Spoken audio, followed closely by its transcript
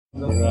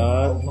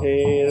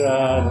राधे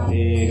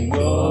राधे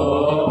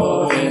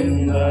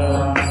गोविंद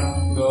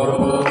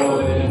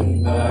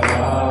गोविंद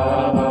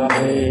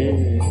राधे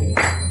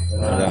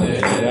राधे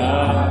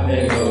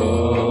राधे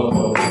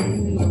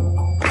गोविंद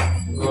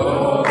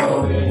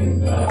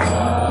गोविंद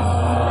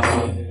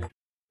राधे।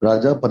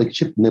 राजा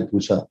परीक्षित ने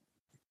पूछा,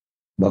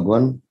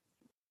 भगवान,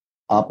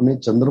 आपने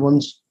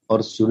चंद्रवंश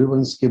और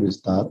सूर्यवंश के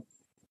विस्तार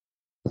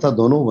तथा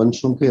दोनों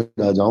वंशों के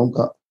राजाओं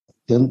का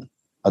अत्यंत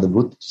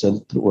अद्भुत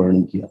चरित्र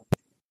वर्णन किया।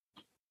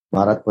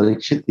 महाराज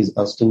Parikshit is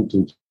asking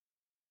to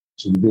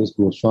Sukadeva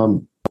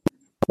Goswami,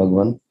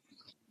 Bhagavan,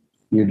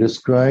 you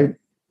described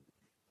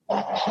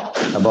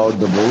about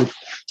the both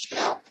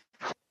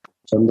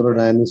Chandra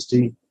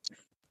dynasty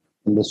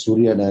and the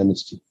Surya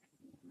dynasty,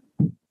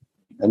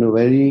 and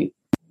very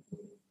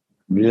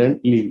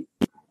brilliantly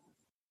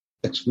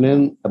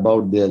explain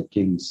about their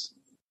kings.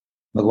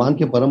 भगवान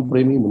के परम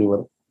प्रेमी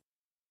मुनिवर,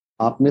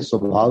 आपने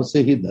स्वभाव से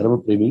ही धर्म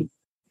प्रेमी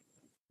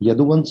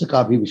यदुवंश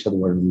का भी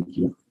विशद वर्णन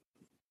किया।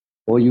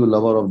 O you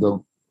lover of the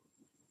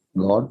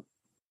God,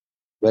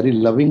 very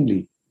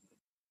lovingly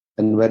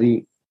and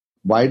very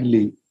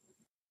widely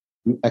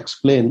you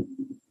explain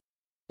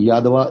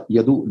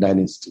Yadu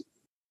dynasty.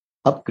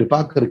 अब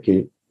कृपा करके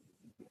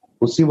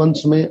उसी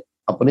वंश में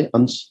अपने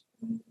अंश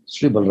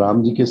श्री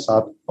बलराम जी के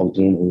साथ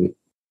अवतीर्ण हुए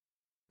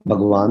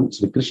भगवान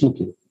श्री कृष्ण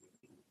के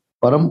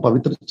परम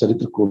पवित्र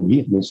चरित्र को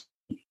भी हमें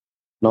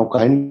now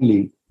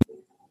kindly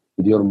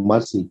with your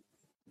mercy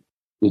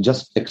you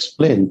just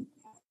explain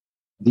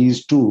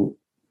these two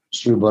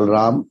Sri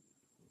Balram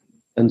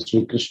and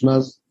Sri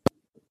Krishna's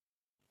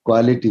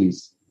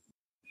qualities,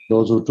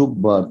 those who took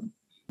birth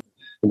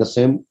in the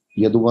same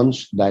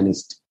Yaduvansh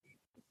dynasty.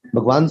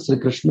 भगवान श्री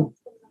कृष्ण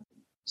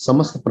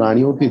समस्त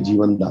प्राणियों के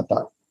जीवन दाता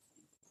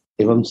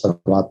एवं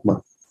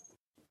सर्वात्मा।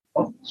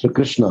 Sri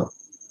Krishna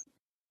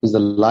is the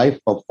life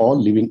of all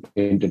living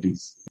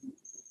entities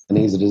and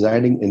he is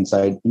residing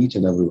inside each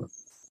and everyone.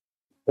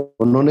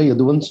 उन्होंने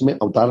यदुवंश में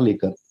अवतार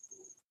लेकर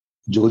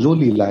जो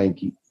लीलाएं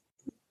की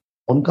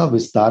उनका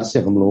विस्तार से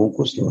हम लोगों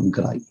को श्रवण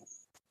कराई।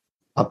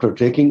 After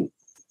taking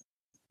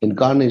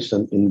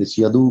incarnation in this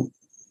Yadu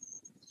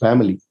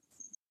family,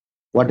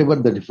 whatever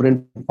the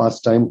different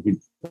pastime he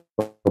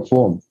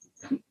performed,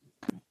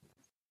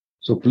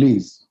 so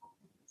please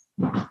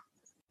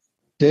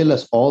tell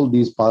us all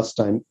these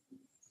pastime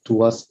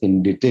to us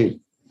in detail.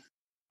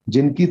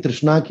 जिनकी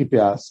तृष्णा की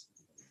प्यास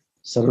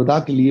सर्वदा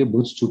के लिए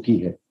बुझ चुकी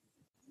है,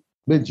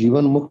 वे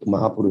जीवन मुक्त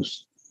महापुरुष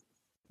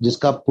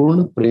जिसका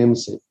पूर्ण प्रेम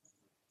से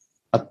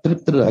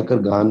अतृप्त रहकर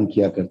गान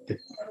किया करते।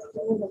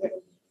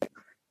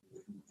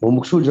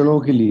 मुमुक्षु जनों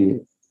के लिए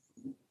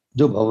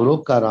जो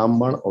भवरोग का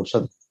रामबाण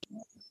औषध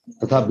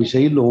तथा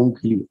विषयी लोगों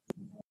के लिए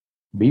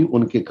भी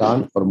उनके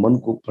कान और मन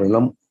को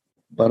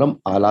परम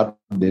आह्लाद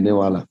देने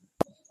वाला।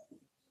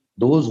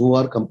 Those who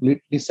are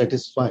completely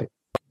satisfied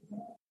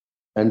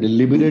and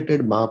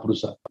liberated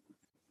Mahapurusha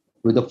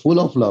with the full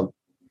of love,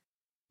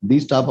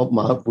 these type of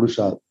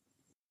Mahapurusha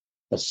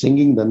are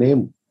singing the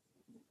name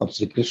of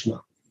Sri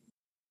Krishna.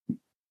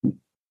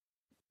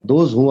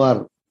 Those who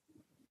are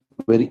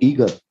very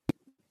eager,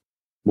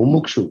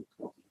 mumukshu,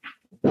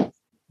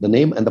 the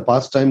name and the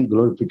pastime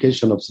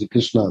glorification of Sri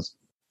Krishna's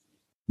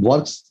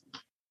works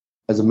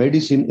as a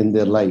medicine in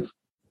their life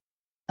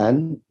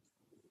and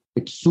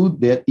it soothes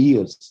their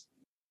ears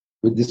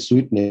with this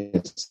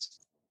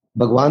sweetness.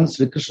 भगवान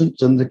श्री कृष्ण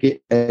चंद्र के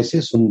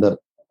ऐसे सुंदर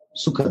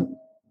सुखद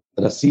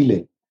रसीले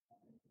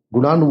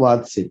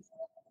गुणानुवाद से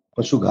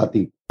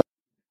पशुघाती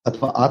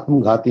अथवा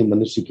आत्मघाती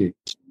मनुष्य के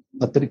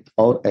अतिरिक्त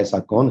और ऐसा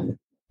कौन है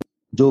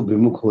जो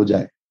विमुख हो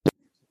जाए,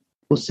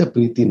 उससे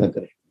प्रीति न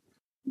करे।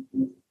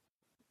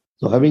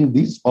 So having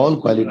these all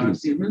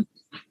qualities,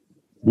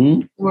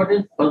 What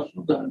is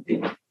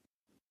पशुघाती?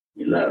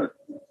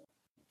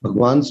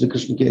 भगवान श्री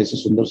कृष्ण के ऐसे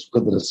सुंदर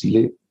सुखद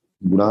रसीले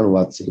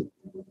गुणानुवाद से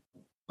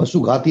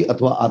पशुघाती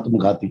अथवा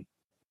आत्मघाती,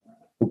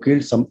 who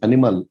killed some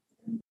animal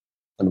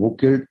and who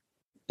killed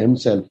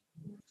himself,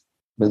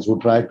 means who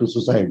tried to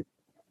suicide,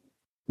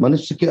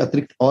 मनुष्य के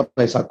अतिरिक्त और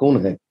ऐसा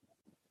कौन है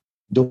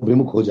जो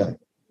विमुख हो जाए,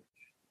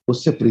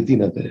 उससे प्रीति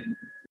न करे।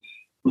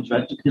 Who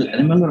tried to kill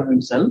animal or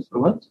himself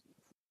or what?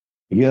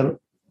 Here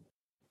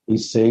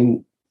he's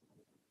saying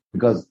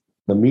because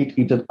the meat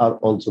eaters are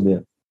also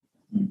there.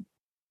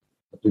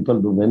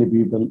 Many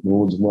people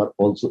those who are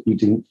also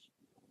eating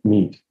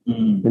meat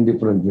in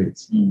different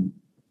ways.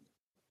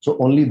 So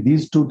only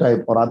these two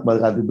type or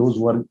atmagati, those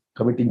who are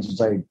committing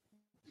suicide,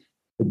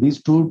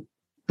 these two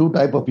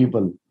type of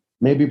people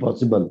may be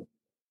possible.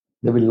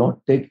 They will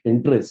not take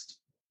interest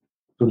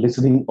to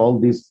listening all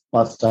these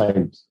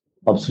pastimes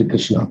of Sri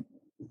Krishna.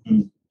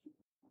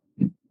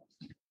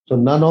 So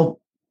none of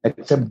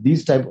except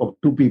these type of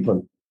two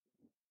people,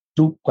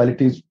 two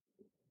qualities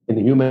in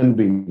human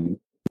being.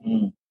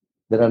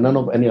 There are none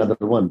of any other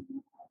one.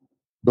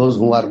 Those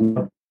who are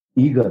not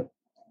eager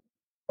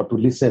or to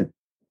listen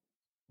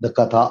the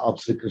katha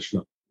of Sri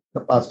Krishna,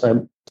 the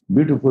pastime,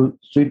 beautiful,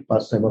 sweet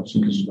pastime of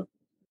Sri Krishna.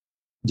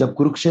 जब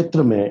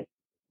कुरुक्षेत्र में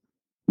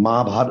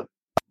महाभारत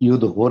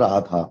युद्ध हो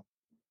रहा था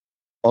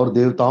और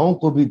देवताओं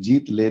को भी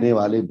जीत लेने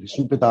वाले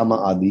भीष्म पितामह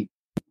आदि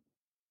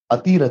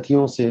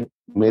अतिरथियों से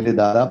मेरे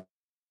दादा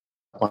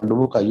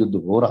पांडवों का युद्ध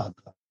हो रहा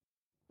था।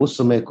 उस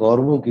समय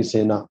कौरवों की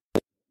सेना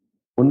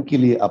उनके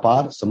लिए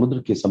अपार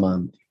समुद्र के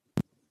समान थी।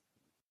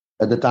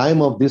 At the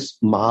time of this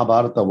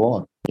Mahabharata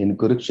war in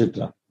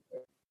Kurukshetra,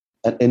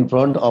 and in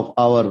front of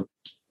our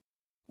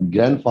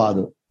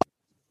grandfather,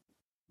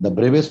 the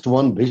bravest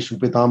one, Bhishma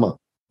Pitama,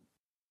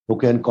 who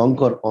can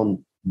conquer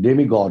on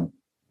demigod,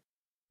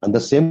 and the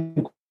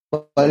same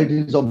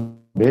qualities of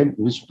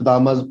Bhishma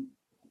Pitama,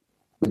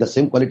 with the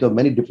same quality of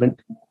many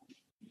different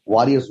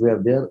warriors were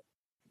there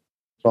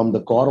from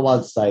the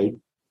Kauravas side,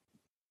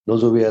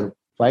 those who were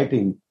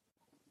fighting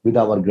with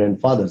our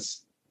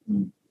grandfathers.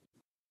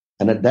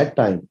 And at that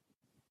time,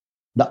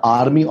 the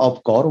army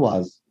of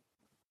Kauravas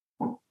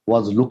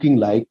was looking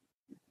like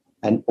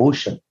an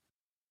ocean.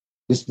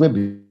 इसमें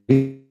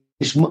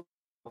भीष्म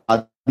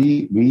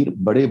आदि वीर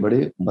बड़े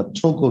बड़े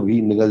मच्छों को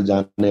भी निगल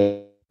जाने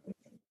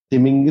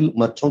तिमिंगिल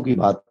मच्छों की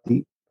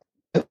भांति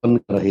बन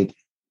रहे थे.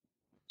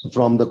 So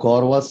from the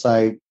Kaurava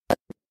side,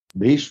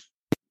 Bhishma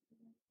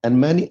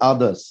and many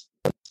others,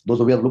 those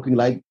who were looking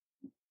like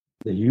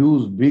the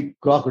huge big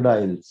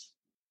crocodiles,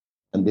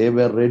 and they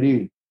were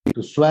ready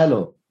to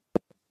swallow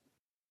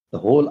the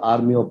whole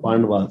army of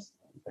Pandavas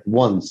at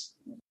once.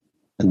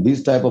 And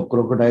these type of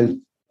crocodiles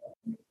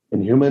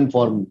in human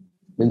form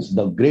means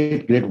the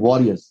great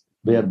warriors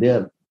were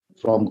there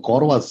from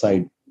Kaurava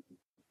side.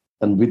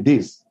 And with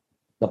this,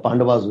 the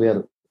Pandavas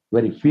were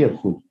very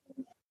fearful.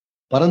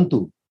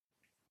 परंतु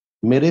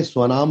मेरे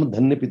स्वनाम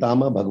धन्य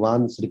पितामह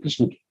भगवान श्री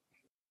कृष्ण के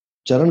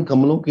चरण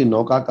कमलों की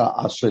नौका का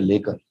आश्रय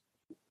लेकर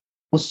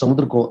उस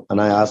समुद्र को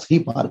अनायास ही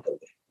पार कर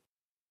गए.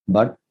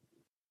 But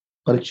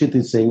Parikshit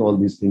is saying all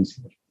these things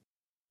here.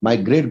 My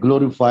great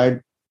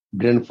glorified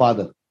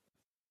grandfather,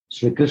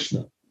 Sri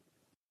Krishna.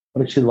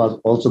 Parikshit was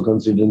also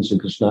considering Sri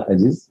Krishna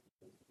as his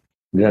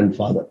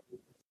grandfather.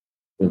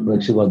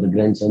 Parikshit was the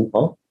grandson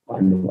of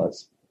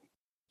Pandavas.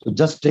 So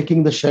just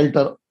taking the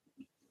shelter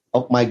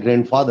of my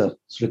grandfather,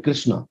 Sri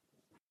Krishna,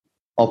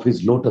 of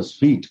his lotus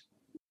feet,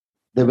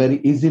 they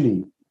very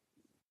easily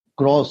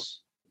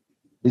cross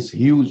this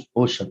huge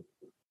ocean.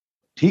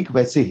 ठीक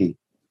वैसे ही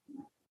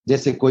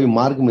जैसे कोई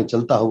मार्ग में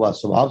चलता हुआ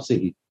स्वभाव से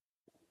ही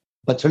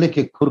बछड़े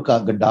के खुर का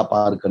गड्ढा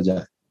पार कर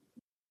जाए.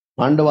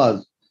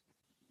 Pandavas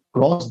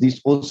cross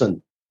this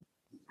ocean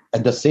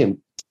at the same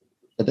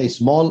that a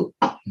small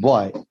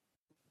boy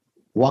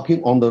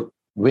walking on the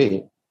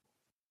way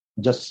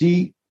just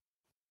see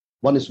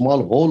one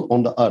small hole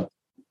on the earth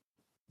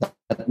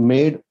that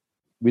made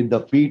with the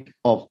feet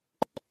of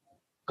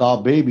cow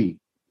baby,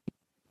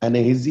 and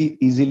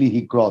easily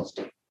he crossed.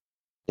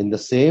 In the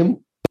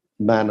same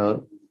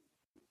manner,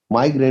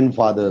 my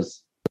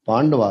grandfathers,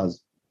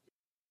 Pandavas,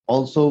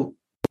 also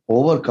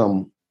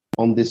overcome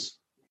on this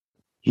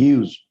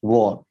huge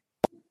war.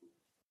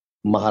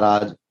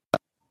 महाराज,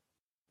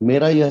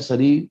 मेरा यह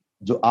शरीर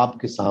जो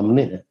आपके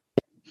सामने है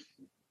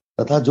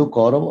तथा जो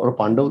कौरव और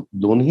पांडव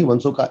दोनों ही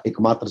वंशों का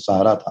एकमात्र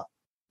सहारा था.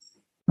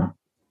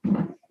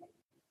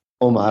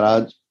 ओ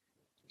महाराज,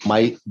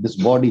 this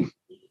body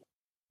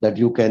that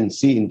you can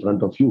see in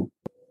front of you,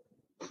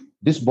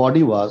 this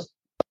body was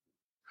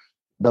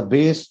the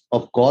base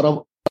of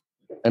Kaurav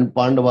and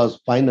Pandavas.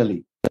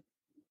 Finally,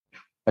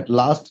 at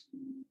last,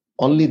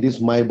 only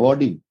this my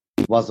body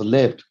was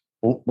left.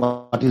 What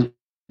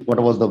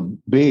was the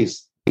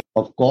base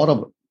of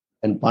Kaurav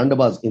and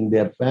Pandavas in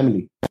their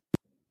family?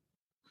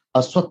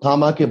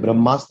 Ashwathama ke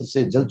brahmastra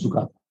se jal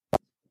chuka tha.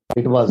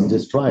 It was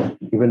destroyed.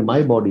 Even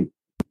my body,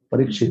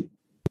 Parikshit,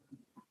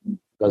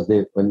 because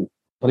when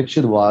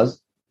Parikshit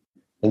was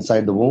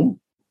inside the womb,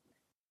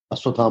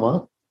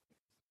 Ashwathama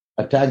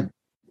attacked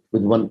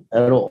with one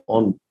arrow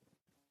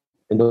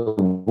in the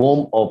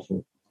womb of,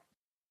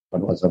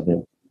 what was her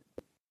name?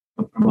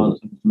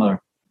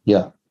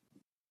 Yeah.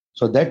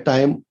 So that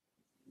time,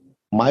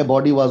 my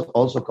body was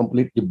also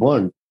completely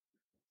burned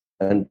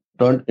and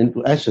turned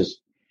into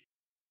ashes.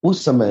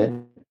 उस समय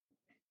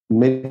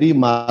मेरी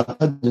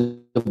माता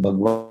जब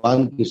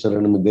भगवान की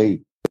शरण में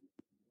गई,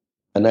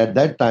 and at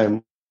that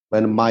time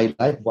when my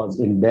life was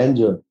in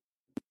danger,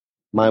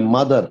 my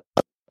mother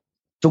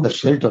took the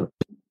shelter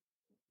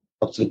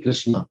of Sri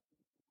Krishna.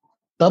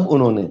 तब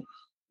उन्होंने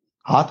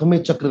हाथ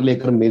में चक्र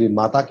लेकर मेरी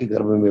माता के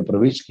गर्भ में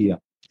प्रवेश किया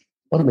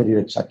और मेरी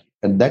रक्षा की.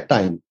 At that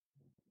time,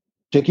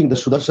 taking the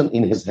Sudarshan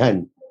in his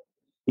hand,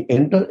 he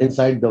entered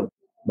inside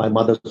my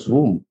mother's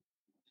womb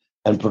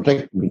and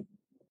protect me.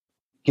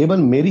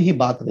 केवल मेरी ही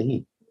बात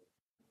नहीं,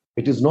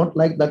 it is not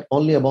like that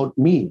only about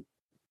me.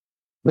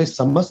 वे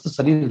समस्त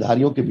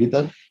शरीरधारियों के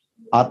भीतर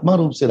आत्मा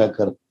रूप से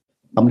रहकर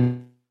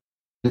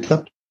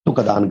अमृतत्व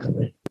का दान कर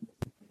रहे हैं.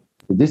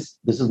 This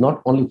is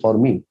not only for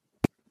me.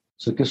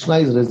 So Krishna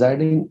is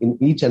residing in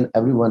each and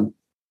everyone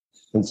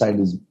inside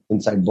his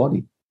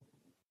body,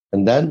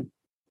 and then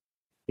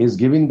he is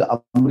giving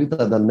the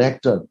amrita, the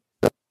nectar,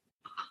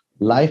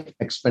 life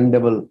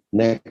expendable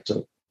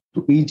nectar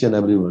to each and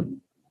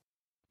everyone.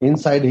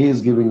 Inside he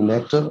is giving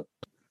nectar,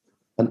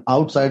 and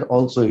outside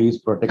also he is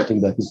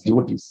protecting his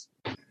devotees.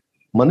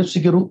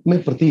 मनुष्य के रूप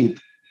में प्रतीत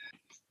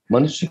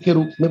मनुष्य के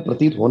रूप में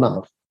प्रतीत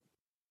होना,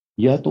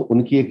 यह तो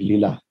उनकी एक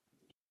लीला है.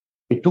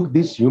 It took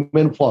this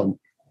human form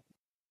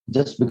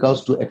just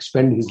because to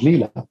expand his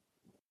Leela.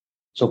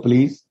 So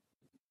please,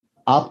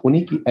 आप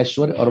उन्हीं की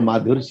ऐश्वर्य और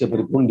माधुर्य से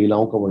परिपूर्ण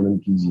लीलाओं का वर्णन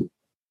कीजिए.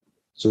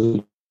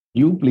 So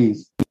you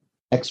please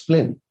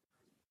explain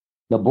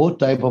the both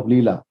type of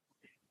Leela,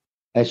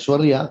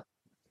 Aishwarya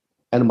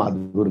and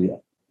माधुर्य.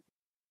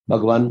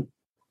 भगवान,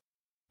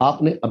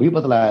 आपने अभी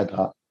बतलाया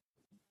था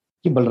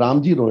कि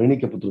बलराम जी रोहिणी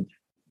के पुत्र थे.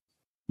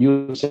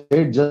 You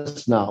said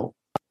just now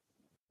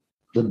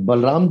that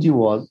Balram ji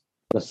was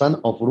the son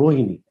of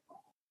Rohini.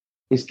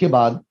 इसके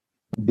बाद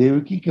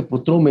देवकी के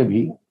पुत्रों में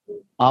भी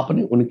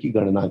आपने उनकी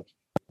गणना की.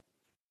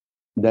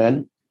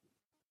 Then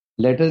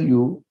later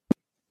you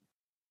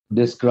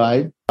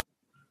describe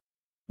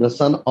the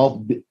son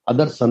of the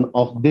other son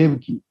of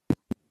Devaki,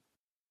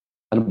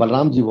 and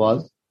Balram ji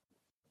was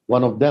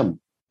one of them.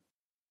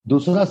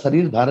 दूसरा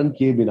शरीर धारण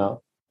किए बिना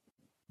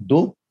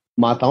दो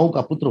माताओं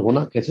का पुत्र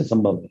होना कैसे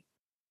संभव है?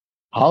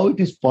 How it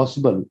is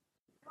possible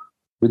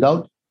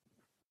without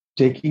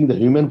taking the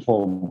human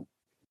form,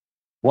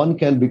 one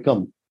can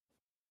become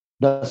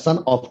the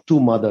son of two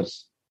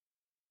mothers.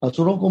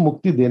 असुरों को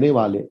मुक्ति देने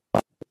वाले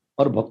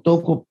और भक्तों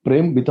को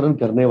प्रेम वितरण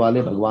करने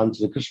वाले भगवान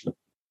श्री कृष्ण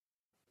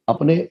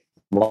अपने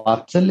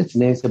वात्सल्य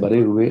स्नेह से भरे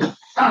हुए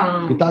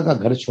पिता का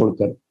घर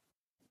छोड़कर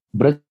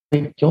ब्रज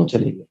में क्यों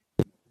चले गए?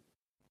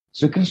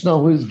 Shri Krishna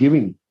who is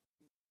giving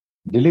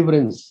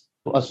deliverance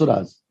to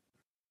asuras,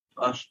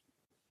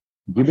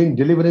 giving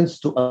deliverance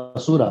to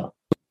asura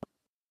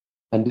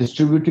and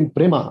distributing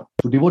prema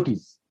to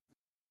devotees.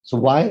 So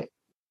why,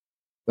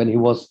 when he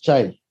was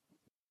child,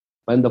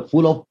 when the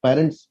full of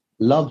parents'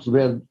 love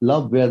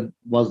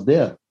was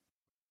there,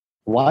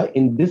 why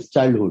in this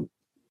childhood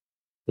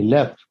he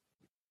left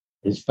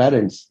his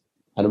parents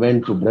and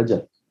went to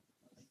Braja?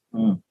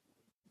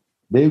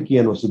 Devaki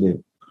and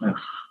Vasudev.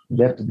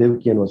 Left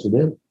Devaki and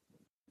Vasudev,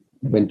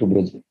 went to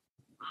Braja.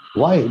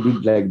 Why he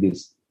did like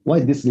this? Why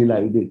this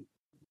Leela he did?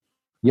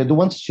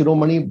 यदुवंश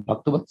शिरोमणि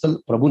भक्तवत्सल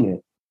प्रभु ने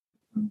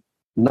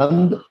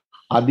नंद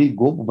आदि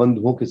गोप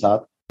बंधुओं के साथ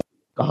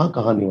कहां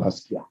कहां निवास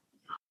किया?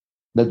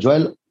 The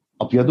joy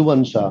of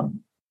Yaduvansha,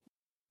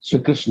 Sri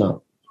Krishna,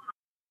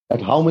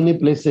 at how many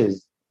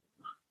places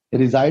he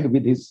reside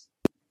with his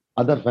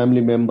other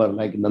family member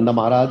like Nanda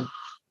Maharaj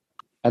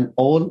and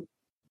all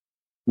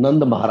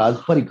Nanda Maharaj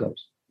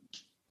Parikars.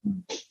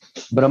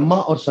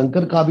 Brahma और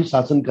शंकर का भी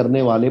शासन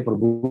करने वाले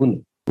प्रभु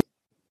ने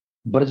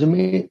ब्रज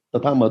में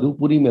तथा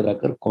मधुपुरी में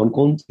रहकर कौन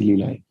कौन सी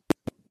लीलाएं?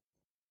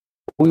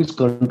 Who is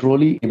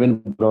controlling even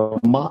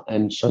Brahma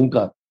and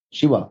Shankar,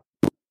 Shiva?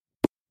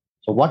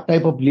 So what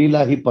type of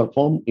leela he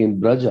performed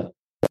in Braja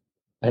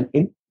and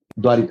in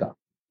Dwarika?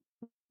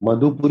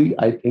 Madhupuri,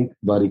 I think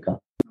Dwarika,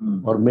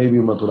 or maybe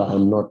Mathura,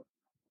 I'm not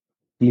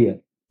clear.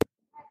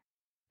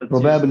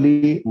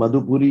 Probably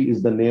Madhupuri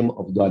is the name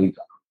of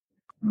Dwarika.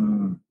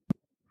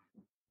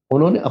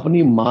 उन्होंने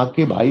अपनी माँ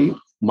के भाई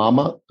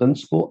मामा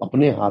कंस को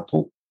अपने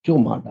हाथों क्यों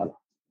मार डाला?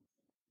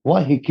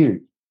 Why he killed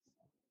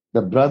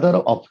the brother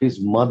of his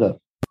mother,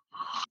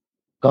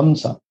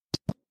 Kamsa,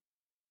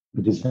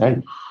 with his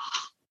hand?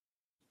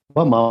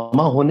 वह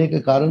मामा होने के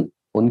कारण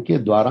उनके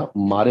द्वारा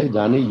मारे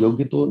जाने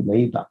योग्य तो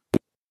नहीं था.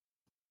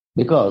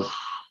 Because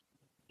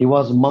he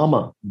was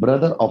mama,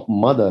 brother of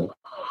mother,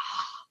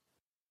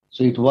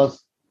 so it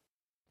was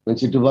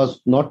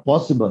not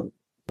possible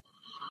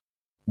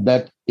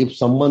that if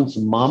someone's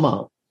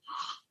mama,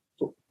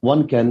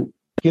 one can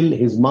kill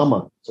his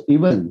mama. So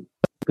even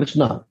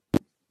Krishna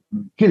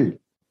killed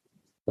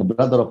the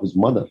brother of his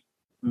mother.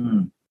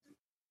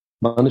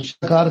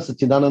 मनुष्यकार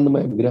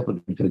सच्चिदानंदमय विग्रह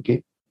प्रकट करके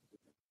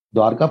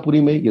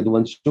द्वारकापुरी में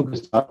यदुवंशियों के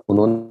साथ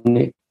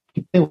उन्होंने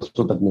कितने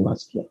वर्षों तक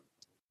निवास किया?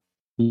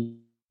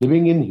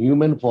 Living in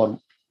human form,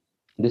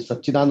 this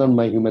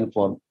सच्चिदानंदमय human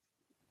form,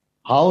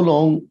 how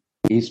long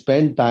he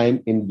spent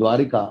time in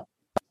Dwarika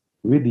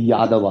with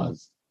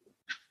Yadavas?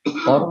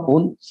 और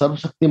उन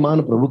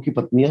सर्वशक्तिमान प्रभु की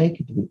पत्नियां ही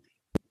कितनी थी?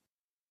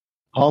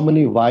 How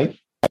many wives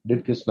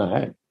did Krishna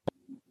had?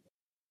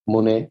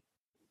 मुने,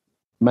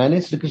 मैंने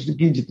श्री कृष्ण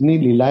की जितनी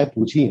लीलाएं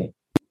पूछी हैं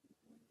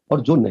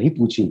और जो नहीं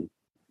पूछी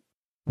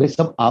वे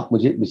सब आप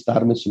मुझे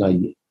विस्तार में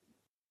सुनाइए.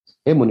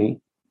 हे मुनि,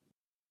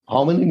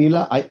 how many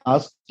Leela I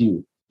asked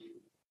you,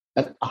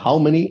 and how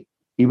many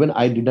even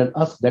I didn't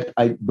ask, that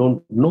I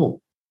don't know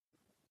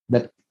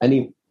that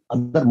any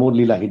other more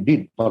Leela he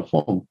did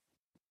perform.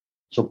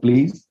 So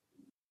please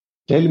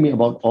tell me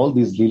about all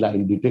these Leela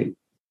in detail.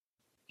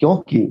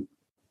 क्योंकि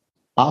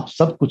आप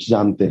सब कुछ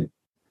जानते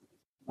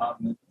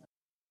हैं.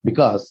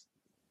 Because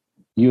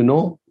you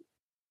know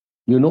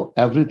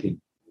everything.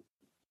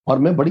 और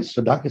मैं बड़ी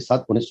श्रद्धा के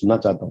साथ उन्हें सुनना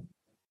चाहता हूं.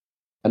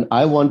 And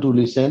I want to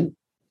listen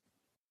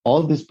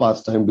all this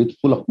pastime with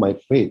full of my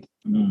faith.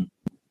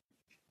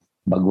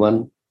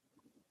 भगवान,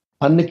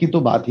 अन्न की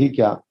तो बात ही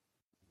क्या,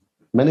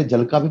 मैंने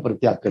जल का भी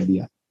परित्याग कर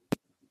दिया.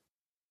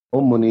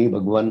 ओ मुनि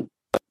भगवान,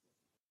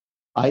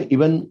 I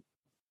even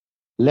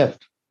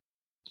left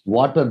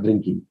water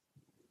drinking,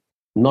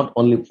 not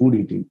only food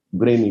eating,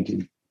 grain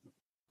eating.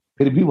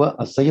 फिर भी वह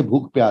असह्य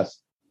भूख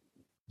प्यास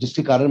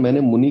जिसके कारण मैंने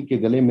मुनि के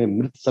गले में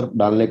मृत सर्प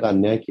डालने का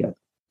अन्याय किया था,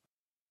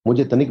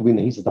 मुझे तनिक भी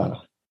नहीं सता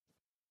रहा।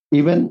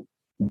 Even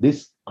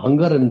this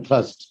hunger and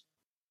thirst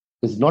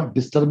is not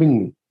disturbing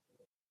me.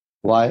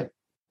 Why?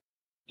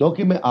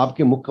 क्योंकि मैं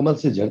आपके मुखकमल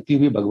से झरती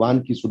हुई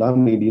भगवान की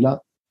सुदामी लीला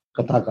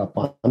कथा का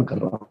पान कर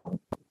रहा हूं।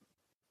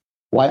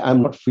 Why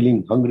I'm not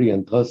feeling hungry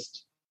and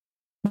thirst?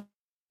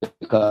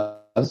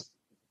 Because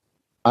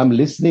I'm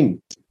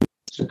listening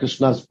to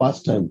Krishna's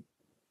pastime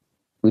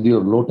with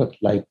your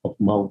lotus-like of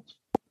mouth.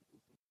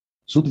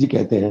 सूत जी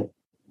कहते हैं,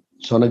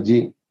 शौनक जी,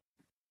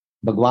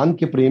 भगवान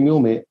के प्रेमियों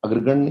में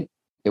अग्रगण्य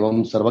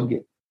एवं सर्वज्ञ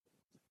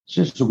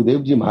श्री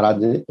सुखदेव जी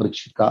महाराज ने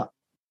परीक्षित का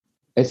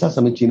ऐसा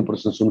समीचीन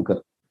प्रश्न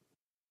सुनकर,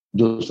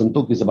 जो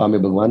संतों की सभा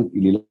में भगवान की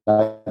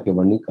लीला के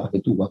वर्णन का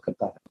हेतु हुआ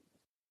करता है,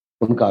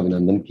 उनका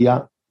अभिनंदन किया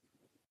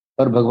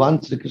और भगवान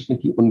श्री कृष्ण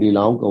की उन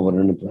लीलाओं का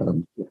वर्णन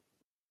प्रारंभ किया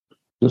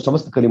जो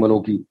समस्त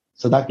कलिमलों की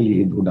सदा के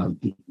लिए धो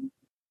डालती है।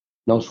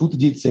 नाउ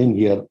सूतजीत saying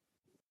here,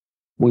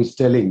 who is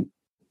telling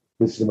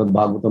this Srimad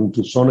Bhagavatam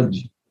to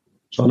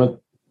Shaunak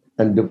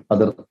and the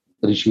other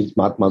rishis,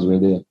 Mahatmas were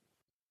there,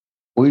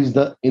 who is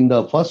in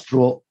the first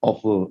row of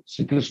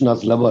Sri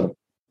Krishna's lover,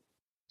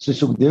 Sri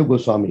Sukdev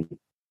Goswami.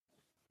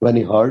 When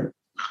he heard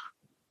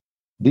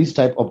this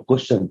type of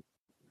question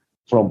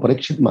from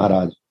Parikshit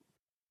Maharaj,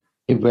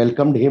 he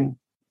welcomed him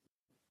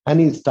and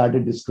he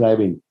started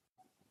describing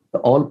the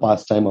all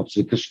pastime of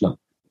Sri Krishna.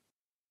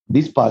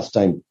 This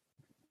pastime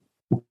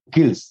who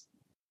kills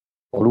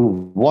or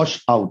who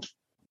wash out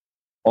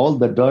all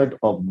the dirt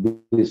of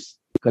this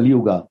Kali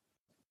Yuga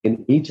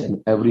in each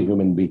and every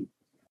human being.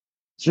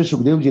 Sri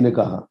Sukdev ji ने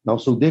कहा, now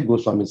Sukdev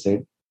Goswami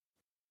said,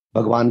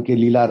 भगवान के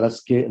लीला रस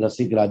के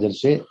रसिक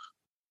राजर्षि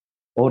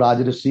और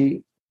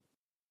राजर्षि,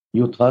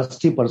 you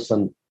thirsty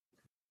person,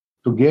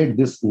 to get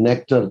this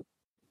nectar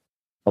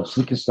of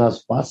Sri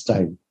Krishna's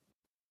pastime,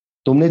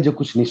 तुमने जो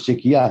कुछ निश्चय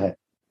किया है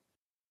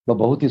वह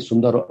बहुत ही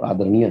सुंदर और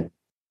आदरणीय है।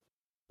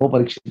 ओ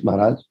परीक्षित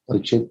महाराज,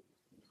 Parikshit,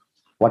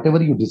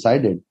 whatever you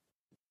decided,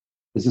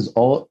 this is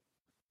all,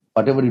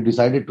 whatever you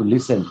decided to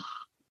listen,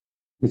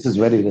 this is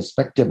very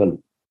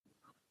respectable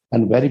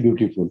and very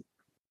beautiful,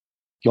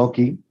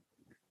 क्योंकि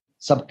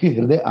सबके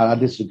हृदय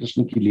आराध्य श्री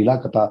कृष्ण की लीला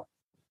कथा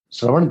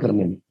श्रवण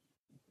करने में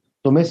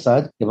तुम्हें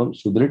सहज एवं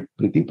सुदृढ़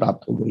प्रीति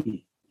प्राप्त हो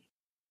गई।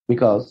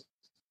 Because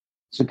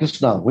Sri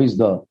Krishna, who is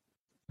the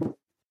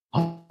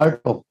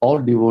heart of all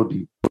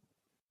devotee,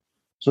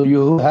 so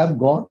you have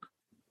got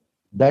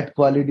that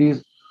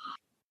qualities,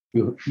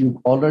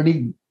 you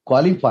already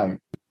qualified,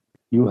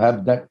 you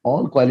have that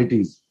all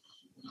qualities,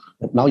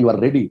 that now you are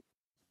ready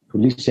to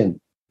listen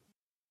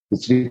to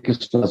Sri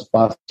Krishna's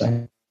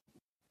pastime,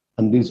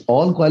 and these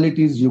all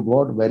qualities you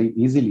got very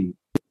easily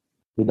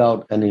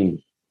without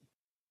any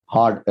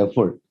hard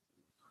effort.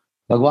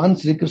 भगवान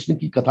श्री कृष्ण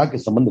की कथा के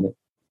संबंध में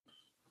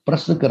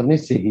प्रश्न करने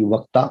से ही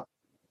वक्ता,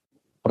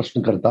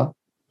 प्रश्नकर्ता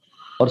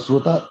और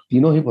श्रोता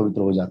तीनों ही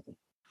पवित्र हो जाते हैं।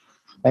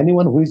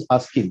 Anyone who is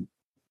asking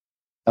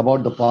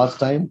about the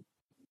pastime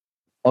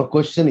or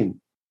questioning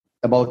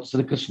about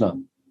Sri Krishna,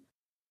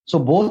 so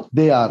both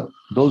they are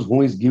those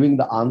who is giving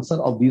the answer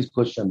of these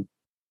questions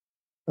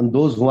and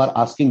those who are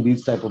asking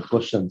these type of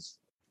questions,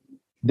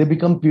 they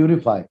become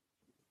purified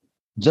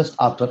just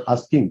after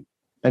asking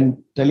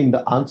and telling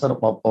the answer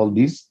of all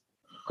these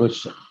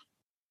questions.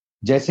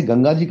 जैसे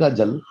गंगा जी का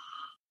जल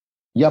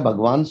या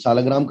भगवान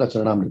शालग्राम का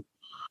चरणामृत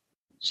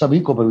सभी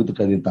को पवित्र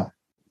कर देता है,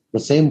 the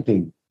same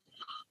thing,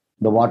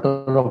 the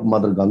water of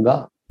Mother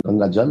Ganga,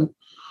 Ganga Jal,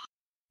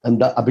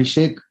 and the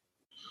Abhishek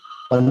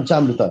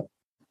Panchamrita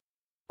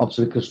of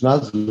Sri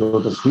Krishna's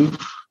lotus feet,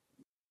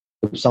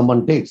 if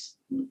someone takes,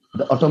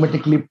 they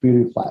automatically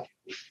purify.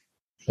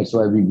 That's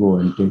why we go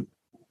and take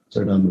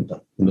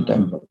Charanamrita in the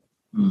temple.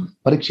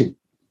 Parikshit,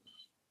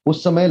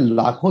 उस समय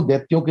लाखों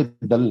दैत्यों के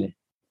दल ने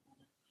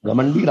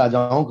घमंडी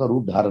राजाओं का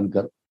रूप धारण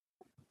कर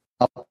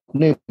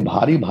अपने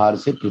भारी भार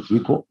से पृथ्वी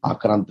को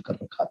आक्रांत कर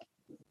रखा था।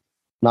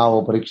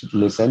 Now Parikshit,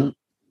 listen.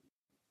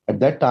 At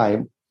that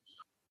time,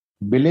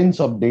 billions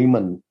of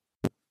demons,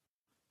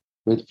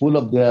 with full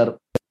of their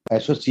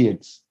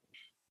associates,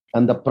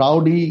 and the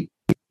proudy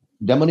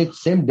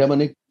same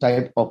demonic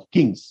type of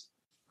kings,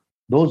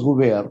 those who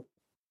were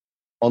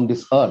on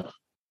this earth,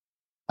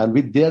 and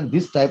with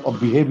this type of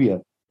behavior,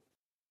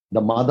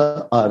 the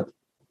Mother Earth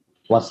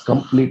was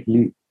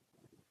completely,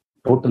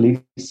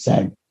 totally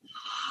sad.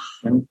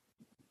 And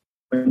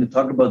when you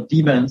talk about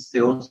demons, they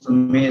also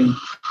mean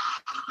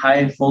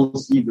high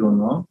false ego,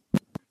 no?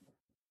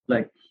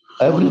 Like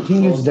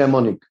everything is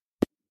demonic.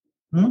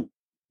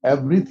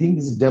 Everything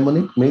is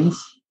demonic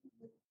means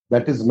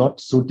that is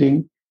not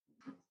suiting.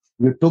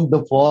 You took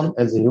the form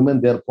as a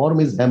human, their form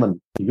is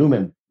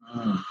human.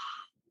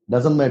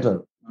 Doesn't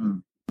matter.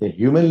 A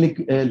human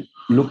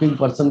looking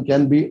person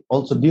can be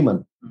also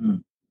demon.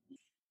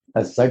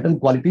 As certain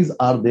qualities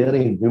are there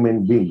in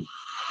human being.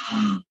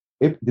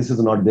 If this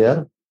is not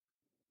there,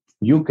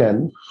 you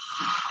can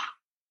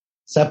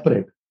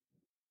separate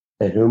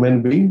a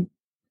human being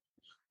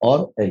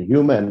or a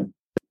human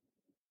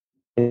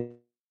in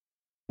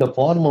the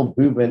form of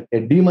human. A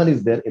demon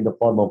is there in the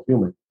form of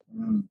human.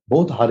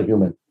 Both are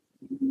human.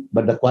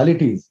 but the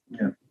qualities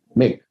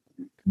make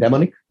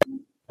demonic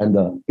and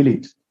the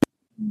elite.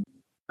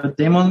 A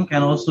demon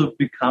can also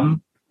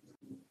become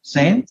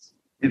saints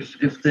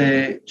if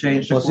they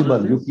change the Possible.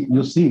 qualities.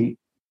 You see,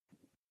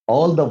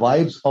 all the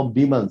wives of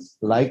demons,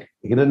 like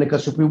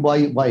Hiranyakashipu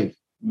wife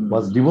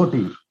was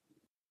devotee.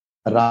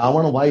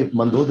 Ravan wife,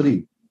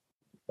 Mandodari,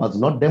 was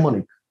not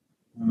demonic.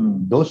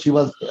 Though she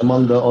was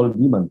among the all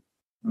demons.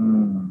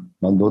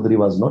 Mandodari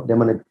was not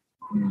demonic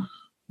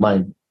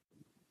mind.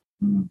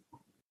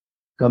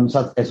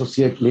 Kamsa's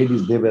associate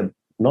ladies, they were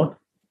not.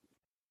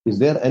 Is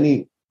there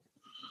any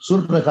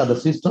Surpraka, the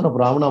sister of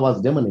Ravana,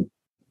 was demonic?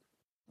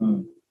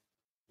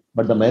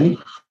 But the many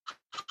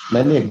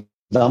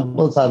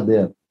examples are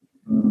there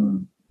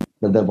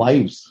that the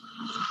wives,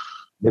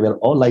 they were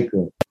all like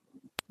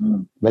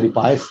very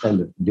pious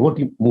and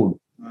devotee mood.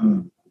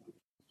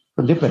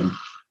 So different.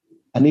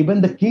 And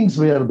even the kings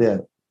were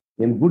there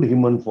in good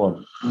human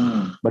form.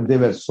 But they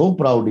were so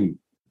proudy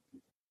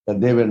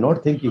that they were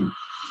not thinking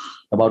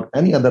about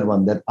any other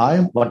one, that I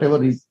am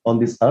whatever is on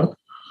this earth,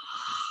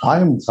 I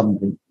am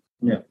something.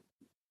 Yeah.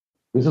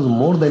 This is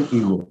more than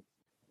ego.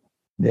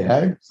 They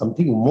had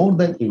something more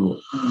than ego.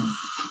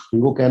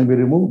 Ego can be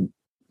removed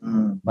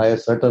by a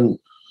certain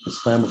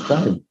span of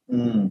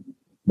time.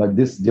 But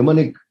this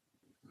demonic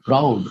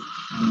proud,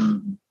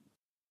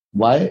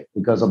 why?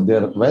 Because of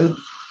their wealth,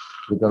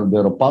 because of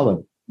their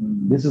power.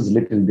 This is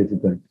little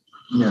difficult.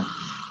 Yeah.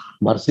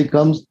 Mercy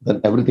comes,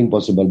 then everything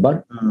possible.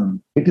 But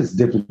it is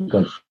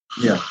difficult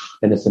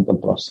in a simple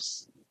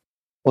process.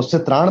 उससे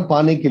त्राण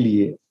पाने के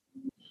लिए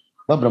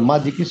वह ब्रह्मा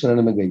जी की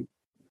शरण में गई.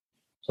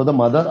 So the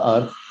mother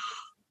earth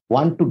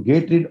want to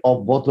get rid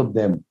of both of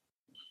them.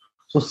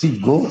 So she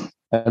go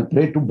and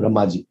pray to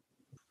Brahma ji.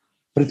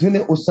 पृथ्वी ने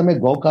उस समय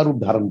गौ का रूप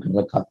धारण कर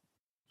रखा.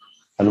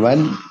 And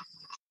when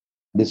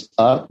this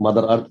earth,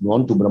 mother earth,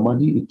 gone to Brahma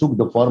ji, it took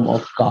the form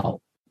of cow.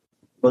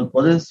 But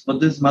what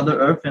is Mother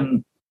Earth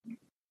and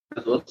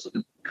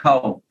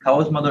cow?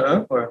 Cow is Mother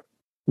Earth, or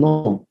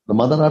No, the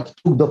mother earth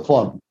took the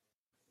form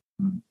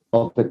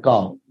of a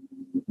cow.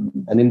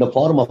 And in the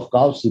form of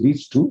cow, she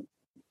reached to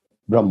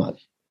Brahma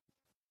ji.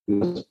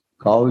 Because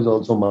cow is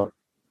also mother.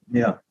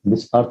 yeah.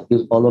 This earth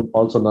is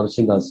also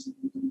nourishing us.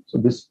 So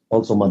this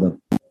also mother.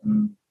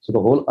 So the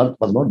whole earth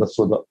was not the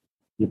so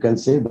you can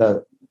say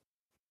the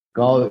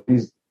cow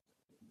is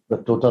the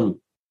total.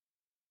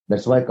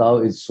 That's why cow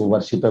is so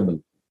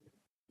worshipable.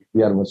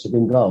 We are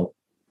worshipping cow.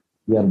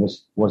 We are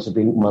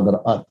worshipping Mother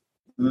Earth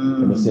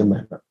in the same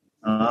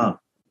manner.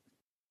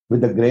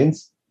 With the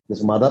grains,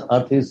 this Mother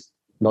Earth is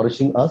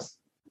nourishing us.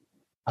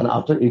 And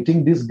after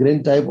eating this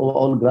grain type of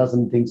all grass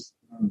and things,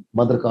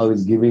 Mother Cow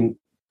is giving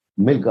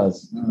milk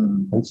us.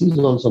 And she is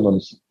also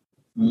nourishing.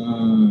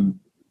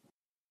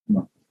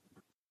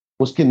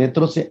 उसके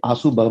नेत्रों से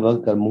आंसू बह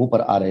कर मुंह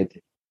पर आ रहे थे.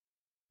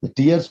 The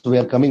tears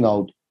were coming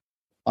out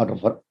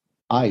of her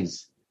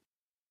eyes.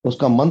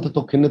 उसका मन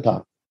तो खिन्न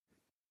था.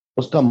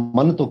 उसका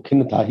मन तो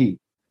खिन्न था ही.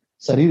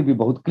 शरीर भी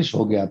बहुत कृश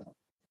हो गया था.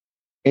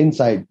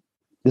 Inside,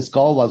 this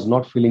cow was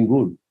not feeling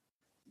good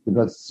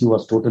because she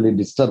was totally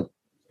disturbed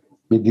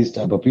with these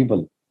type of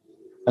people.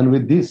 And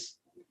with this,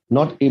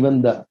 not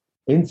even the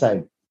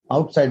inside,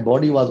 outside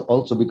body was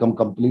also become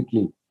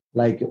completely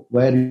like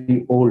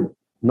very old,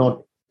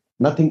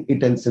 nothing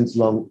eaten since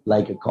long,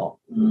 like a cow.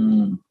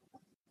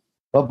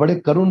 वह बड़े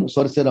करुण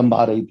स्वर से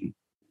रंभा रही थी.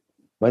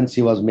 When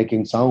she was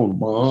making sound,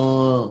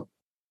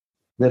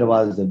 there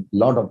was a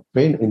lot of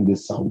pain in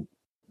this sound.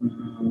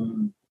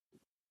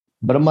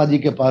 Brahma ji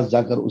के पास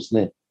जाकर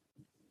उसने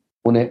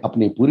उन्हें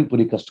अपनी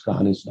पूरी कष्ट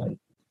कहानी सुनाई.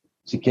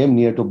 She came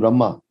near to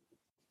Brahma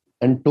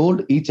and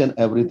told each and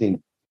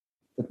everything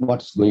that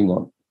what's going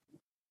on.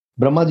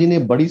 Brahma ji ने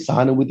बड़ी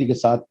सहानुभूति के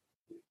साथ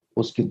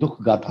उसकी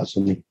दुख गाथा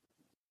सुनी.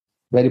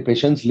 Very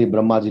patiently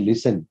Brahma ji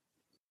listened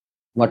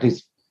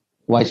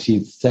why she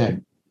is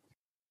sad.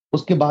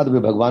 उसके बाद वे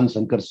भगवान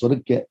शंकर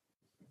स्वर्ग के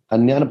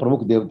अन्यान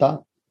प्रमुख देवता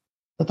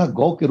तथा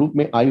गौ के रूप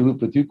में आई हुई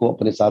पृथ्वी को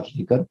अपने साथ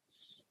लेकर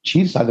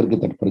क्षीर सागर के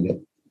तट पर गए.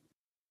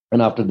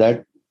 And after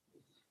that,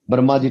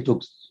 Brahma ji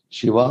took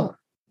Shiva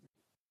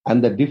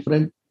and the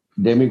different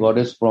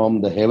demigoddess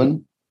from the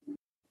heaven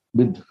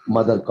with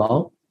Mother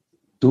Cow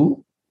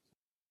to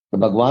the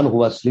Bhagwan who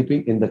was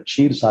sleeping in the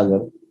Kshir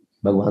Sagar,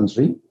 Bhagwan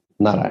Sri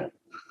Narayan.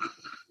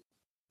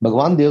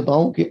 भगवान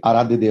देवताओं के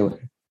आराध्य देव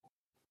है.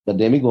 The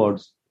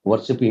demigods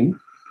worshipping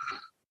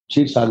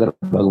क्षीर सागर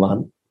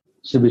भगवान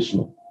श्री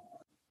विष्णु.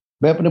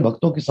 वे अपने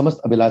भक्तों की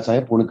समस्त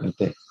अभिलाषाएं पूर्ण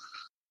करते हैं.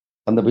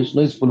 And the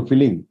Vishnu is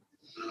fulfilling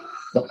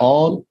the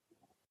all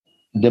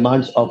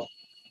demands of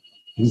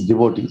his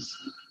devotees.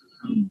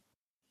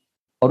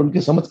 और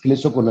उनके समस्त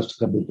क्लेशों को नष्ट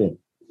कर देते हैं.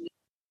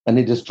 And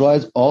he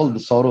destroys all the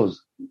sorrows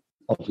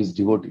of his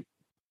devotee.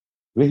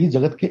 वे ही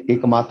जगत के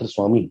एकमात्र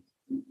स्वामी.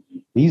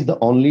 He is the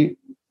only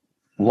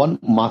one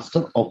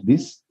master of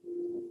this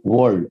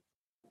world.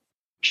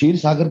 क्षीर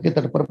सागर के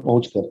तट पर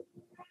पहुंचकर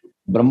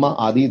ब्रह्मा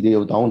आदि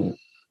देवताओं ने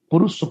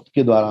पुरुष सूक्त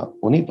के द्वारा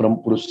उन्हीं परम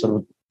पुरुष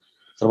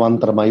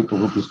सर्वांतरमयी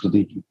प्रभु की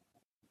स्तुति की.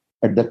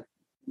 At the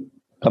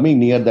coming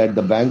near that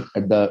the bank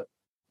at the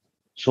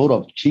shore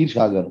of Kshir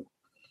Sagar,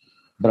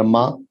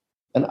 Brahma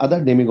and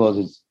other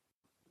demigods,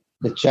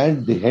 they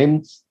chant the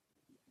hymns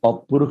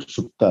of Purush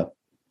Sukta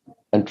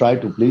and try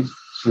to please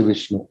Sri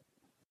Vishnu.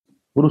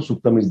 Purush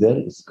Suktam is there,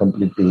 it's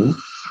completely in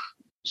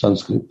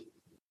Sanskrit.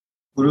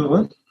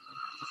 What?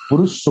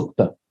 Purush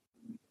Sukta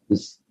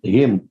is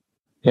hymns.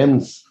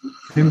 Hymns.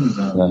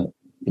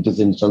 It is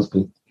in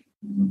Sanskrit.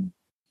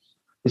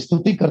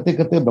 स्तुति करते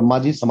करते ब्रह्मा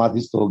जी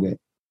समाधिस्थ हो गए.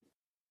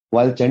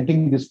 While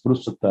chanting this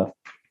Purush Sukta,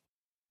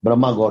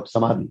 Brahma got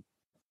samadhi.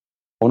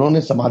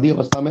 उन्होंने समाधि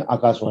अवस्था में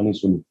आकाशवाणी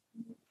सुनी.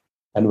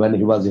 And when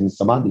he was in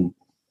samadhi,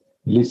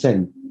 he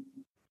listened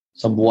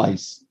some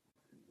voice.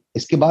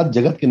 इसके बाद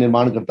जगत के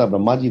निर्माण करता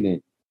ब्रह्मा जी ने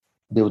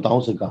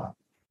देवताओं से कहा.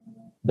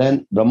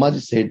 Then Brahma ji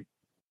said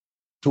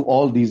to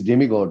all these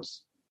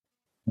demigods,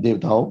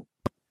 देवताओं,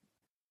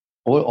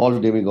 all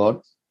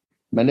demigods,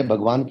 मैंने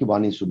भगवान की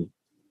वाणी सुनी.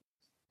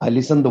 I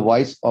listened the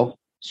voice of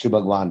Shri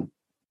भगवान.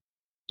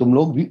 तुम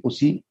लोग भी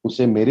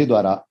उसे मेरे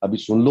द्वारा अभी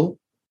सुन लो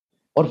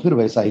और फिर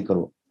वैसा ही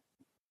करो.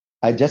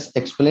 I just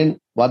explained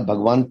what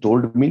Bhagwan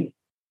told me.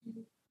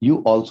 You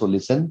also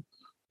listen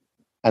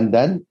and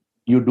then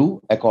you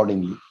do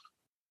accordingly.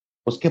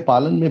 उसके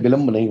पालन में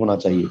विलंब नहीं होना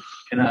चाहिए.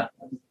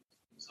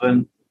 So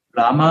when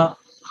Rama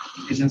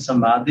is in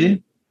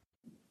samadhi,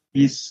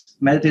 he's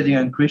meditating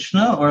on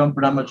Krishna or on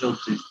Brahma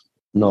Jyoti?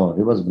 No,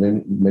 he was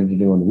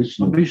meditating on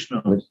Vishnu. On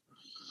Vishnu.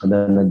 And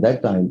then at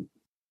that time.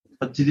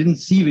 But he didn't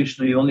see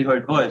Vishnu, he only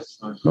heard voice.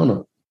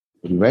 No.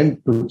 He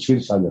went to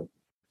Kshir Sagar.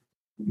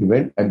 He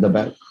went at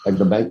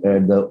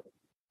the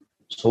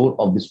shore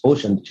of this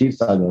ocean, Kshir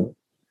Sagar,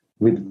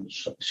 with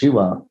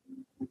Shiva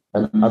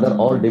and other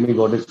all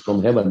demigods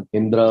from heaven,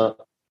 Indra,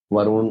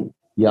 Varun,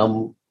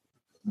 Yam,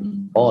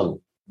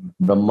 all,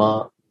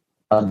 Brahma,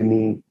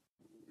 Agni,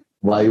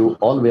 Vayu,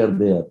 all were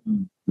there.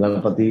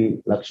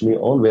 Ganapati, Lakshmi,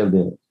 all were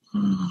there.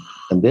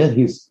 And there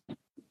he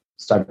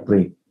started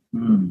praying.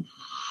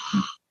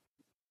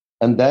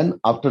 And then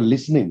after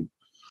listening,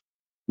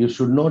 you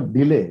should not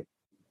delay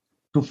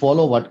to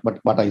follow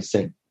what I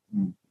said,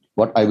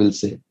 what I will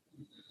say.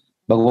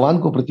 भगवान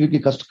को पृथ्वी के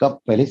कष्ट का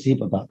पहले से ही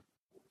पता.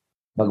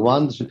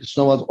 भगवान Shri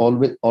Krishna was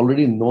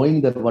already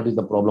knowing that what is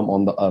the problem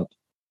on the earth.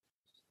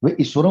 वे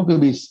ईश्वरों के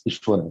भी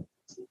ईश्वर हैं.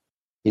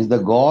 He is the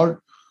God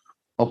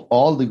of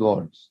all the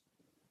gods.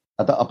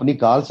 अतः अपनी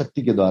काल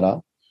शक्ति के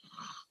द्वारा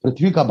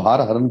पृथ्वी का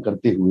भार हरण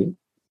करते हुए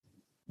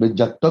वे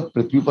जब तक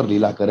पृथ्वी पर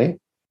लीला करें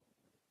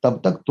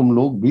तब तक तुम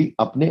लोग भी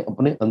अपने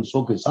अपने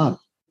अंशों के साथ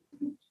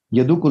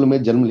यदुकुल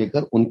में जन्म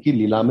लेकर उनकी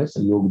लीला में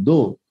सहयोग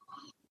दो.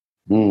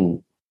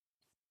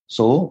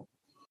 So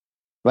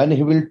when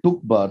he will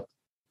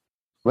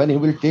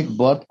take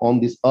birth on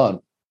this earth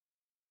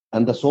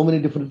and the so many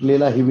different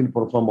leela he will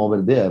perform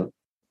over there,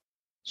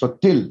 so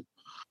till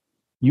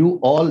you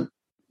all,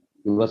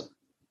 he was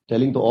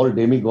telling to all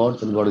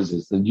demigods and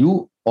goddesses that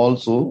you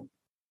also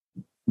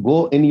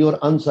go in your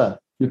answer,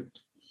 you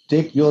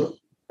take your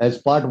as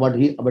part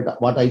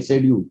what I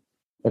said you,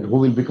 that who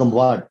will become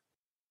what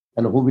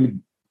and who will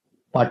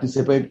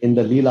participate in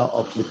the leela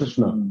of Shri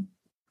Krishna.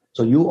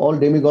 So you all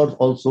demigods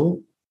also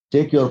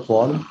take your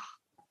form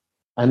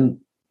and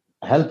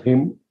help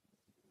him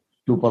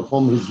to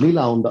perform his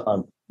leela on the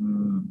earth.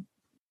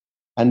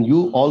 And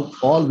you all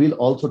will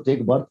also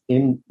take birth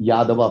in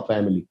Yadava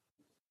family.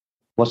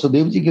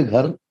 Vasudev जी के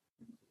घर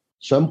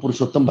स्वयं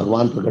पुरुषोत्तम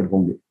भगवान प्रकट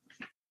होंगे.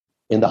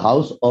 In the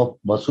house of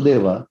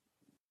Vasudeva,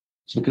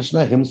 Shri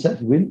Krishna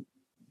himself will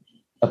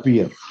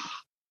appear.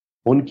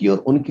 उनकी और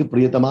उनकी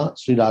प्रियतमा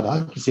श्री राधा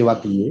की सेवा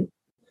के लिए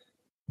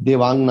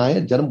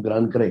देवांगनाएं जन्म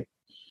ग्रहण करें.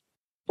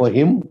 For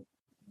him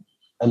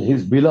and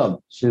his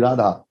beloved Sri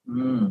Radha,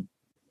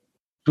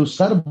 to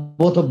serve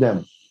both of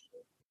them,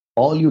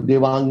 all you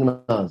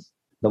Devangnas,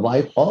 the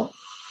wife of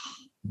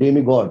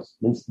demigods,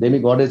 means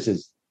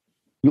demigoddesses,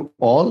 you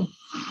all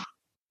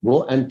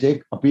go and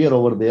appear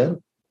over there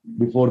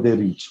before they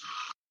reach.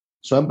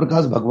 स्वयं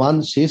प्रकाश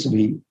भगवान शेष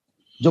भी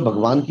जो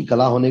भगवान की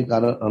कला होने के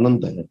कारण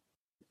अनंत है.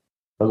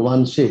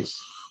 भगवान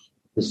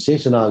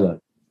शेष नागर,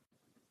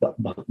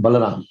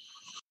 Balaram.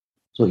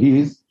 So he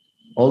is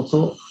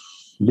also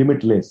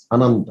limitless,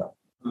 Ananta.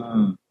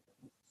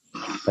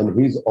 And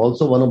he is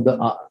also one of the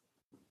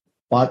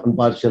part and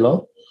partial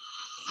of,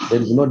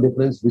 there is no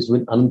difference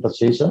between Ananta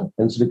Shesha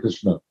and Sri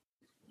Krishna.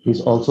 He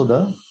is also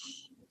the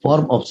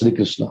form of Sri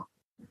Krishna.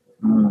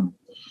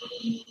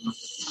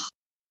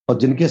 और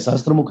जिनके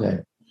सहस्त्र मुख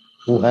है,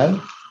 who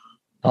have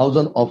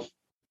 1,000 of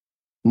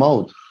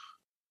mouth,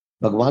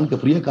 भगवान के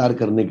प्रिय कार्य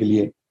करने के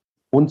लिए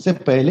उनसे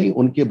पहले ही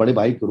उनके बड़े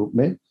भाई के रूप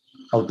में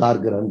अवतार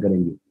ग्रहण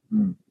करेंगे.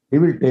 He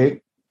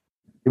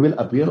will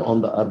appear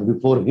on the earth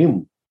before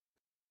him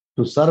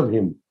to serve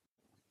him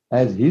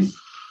as his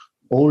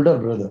older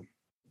brother.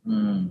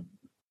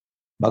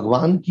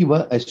 भगवान की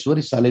वह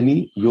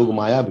ऐश्वर्यशालिनी योग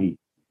माया भी,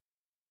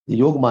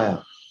 योग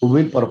माया who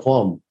will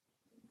perform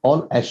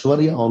all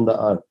Aishwarya on the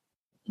earth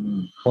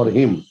for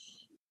him,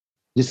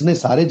 जिसने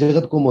सारे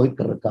जगत को मोहित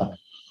कर रखा है,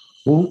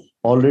 who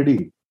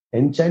already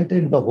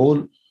enchanted the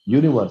whole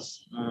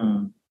universe.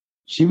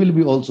 She will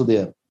be also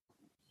there.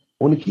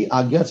 उनकी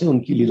आज्ञा से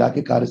उनकी लीला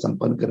के कार्य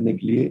संपन्न करने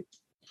के लिए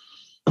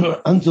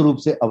अंश रूप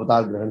से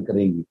अवतार ग्रहण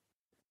करेंगी.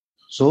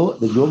 So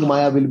the Yoga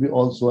Maya will be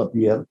also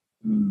appear,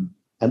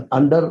 and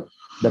under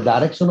the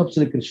direction of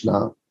Sri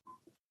Krishna,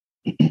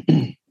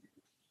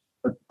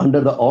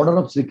 under the order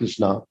of Sri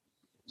Krishna,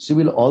 she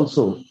will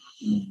also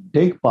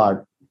take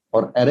part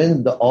or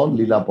arrange the all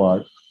Leela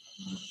part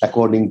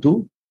according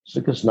to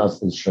Sri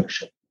Krishna's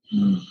instruction.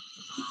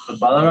 But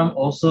Balaram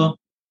also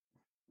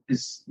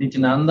is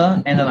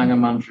Nityananda and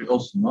Rangamantri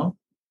also, no?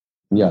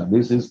 Yeah,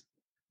 this is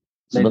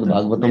Srimad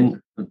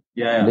Bhagavatam.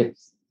 Yeah.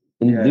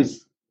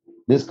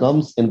 This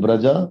comes in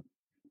Braja,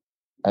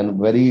 and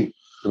when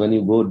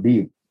you go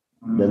deep,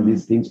 then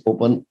these things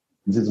open.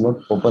 This is not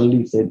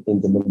openly said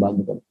in Srimad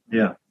Bhagavatam.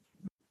 Yeah.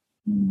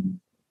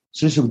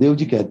 Shri Sukhdev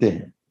ji कहते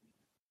हैं,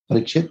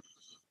 परीक्षित,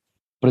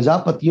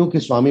 प्रजापतियों के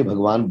स्वामी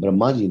भगवान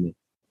ब्रह्मा जी ने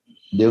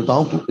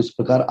देवताओं को इस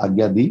प्रकार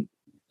आज्ञा दी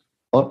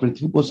और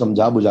पृथ्वी को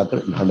समझा बुझाकर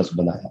ढांढस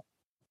बनाया.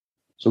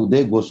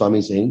 Sukhdev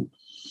Goswami saying,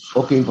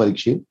 O King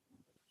Parikshit,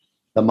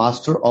 the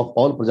master of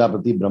all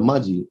Prajapati Brahma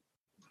ji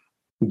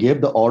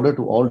gave the order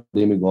to all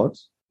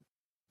demigods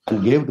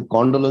and gave the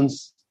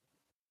condolence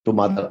to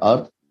Mother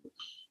Earth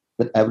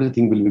that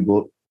everything will be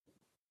go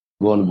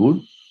on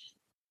good.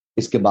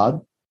 इसके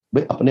बाद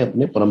वे अपने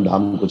अपने परम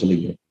धाम को चले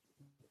गए.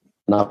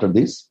 And after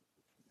this,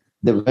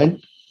 they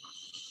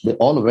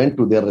all went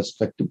to their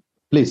respective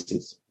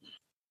places.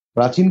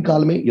 प्राचीन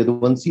काल में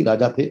यदुवंशी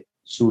राजा थे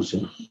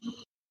Surya Sen.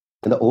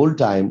 In the old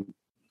time,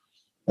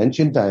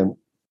 ancient time,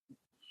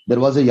 there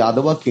was a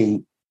Yadava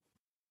king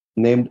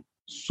named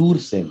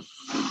Sursen.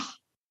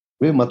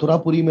 वे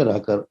मथुरापुरी में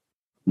रहकर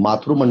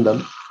माथुर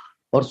मंडल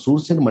और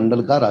सूरसेन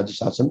मंडल का राज्य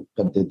शासन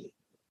करते थे.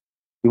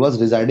 He was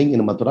residing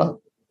in Mathura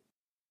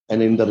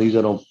and in the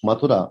region of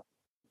Mathura,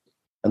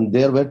 and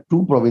there were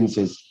two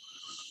provinces,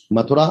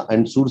 Mathura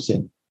and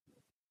Sursen,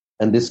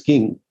 and this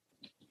king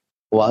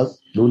was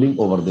ruling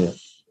over there.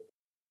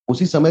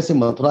 उसी समय से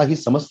मथुरा ही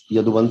समस्त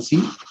यदुवंशी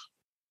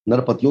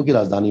नरपतियों की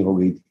राजधानी हो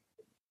गई थी.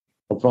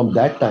 From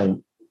that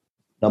time,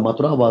 the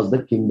Mathura was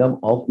the kingdom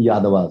of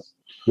Yadavas,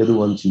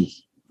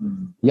 Yaduvanshis,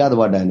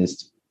 Yadava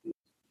dynasty.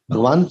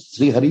 भगवान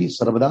श्री हरि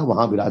सर्वदा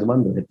वहां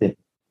विराजमान रहते हैं.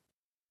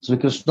 Sri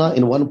Krishna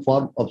in one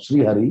form of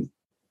Sri Hari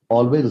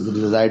always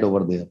reside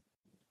over there.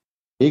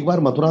 एक बार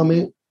मथुरा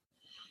में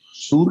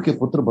सूर के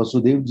पुत्र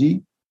वसुदेव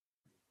जी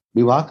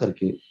विवाह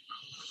करके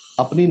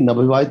अपनी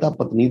नवविवाहिता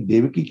पत्नी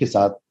देवकी के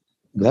साथ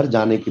घर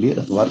जाने के लिए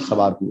रथवार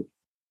सवार हुए.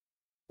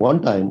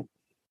 One time,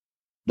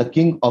 the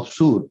king of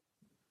Shur,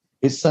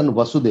 his son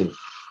Vasudev,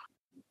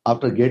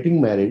 after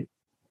getting married,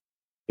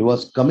 he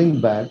was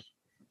coming back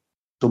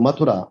to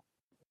Mathura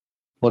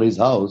for his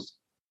house,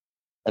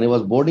 and he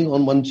was boarding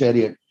on one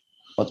chariot,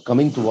 was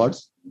coming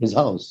towards his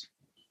house.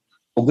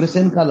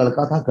 Ugrasen का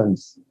लड़का था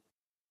Kans.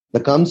 The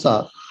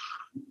Kamsa,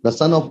 the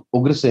son of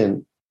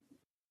Ugrasen,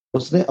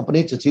 उसने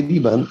अपने चचेरी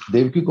बहन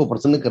देवकी को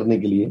प्रसन्न करने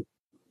के लिए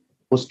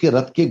उसके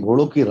रथ के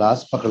घोड़ों की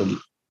रास पकड़ ली.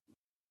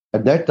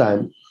 At that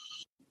time,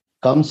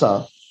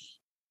 Kamsa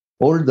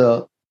hold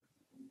the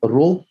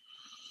rope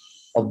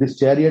of this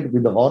chariot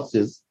with the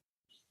horses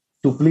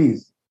to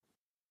please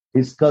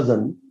his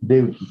cousin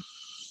Devaki.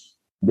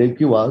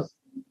 Devaki was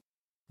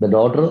the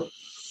daughter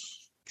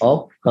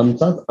of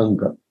Kamsa's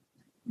uncle,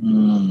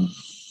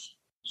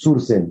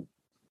 Sursen,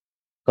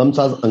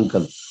 Kamsa's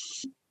uncle,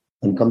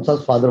 and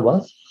Kamsa's father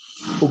was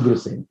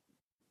Ugrasen.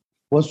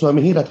 वह स्वयं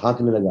ही रथ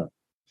हाँकने लगा.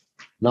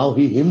 Now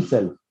he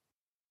himself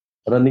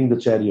running the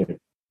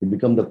chariot. He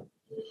became the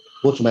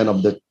coachman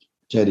of the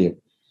chariot.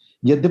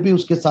 यद्यपि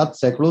उसके साथ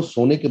सैकड़ों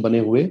सोने के बने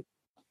हुए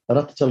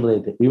रथ चल रहे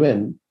थे.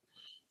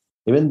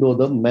 Even though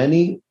the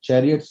many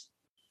chariots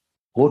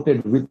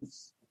coated with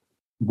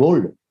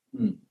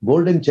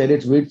golden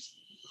chariots which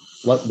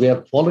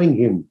were following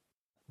him,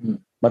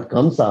 but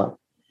Kamsa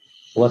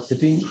was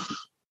sitting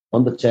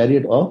on the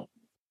chariot of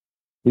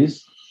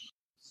his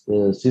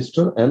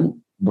sister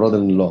and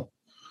brother-in-law.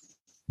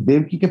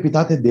 Devaki के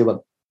पिता थे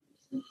देवक.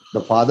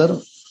 The father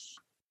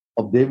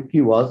of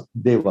Devaki was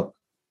Devak.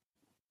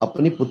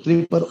 अपनी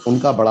पुत्री पर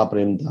उनका बड़ा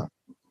प्रेम था.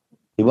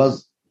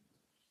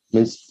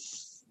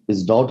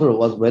 His daughter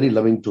was very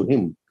loving to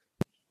him.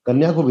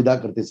 कन्या को विदा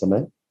करते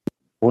समय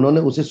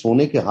उन्होंने उसे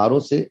सोने के हारों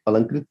से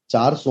अलंकृत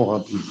 400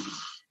 हाथी,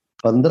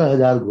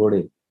 15,000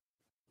 घोड़े,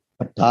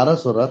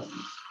 1,800 रथ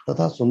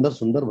तथा सुंदर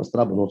सुंदर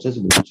वस्त्राभूषणों से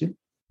विभूषित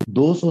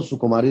 200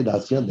 सुकुमारी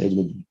दासियां दहेज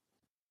में दी.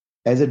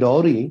 As a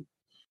dowry,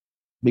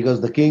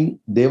 because the king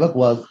Devak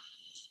was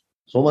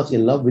so much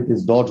in love with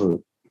his daughter,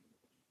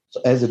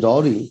 so as a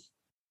dowry,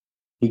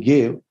 he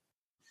gave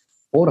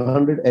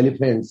 400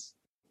 elephants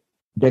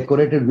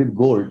decorated with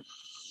gold,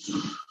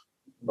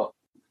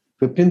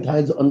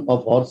 15,000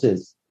 of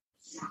horses,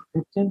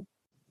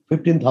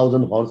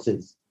 15,000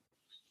 horses,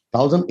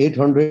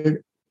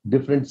 1,800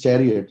 different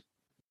chariots,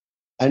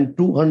 and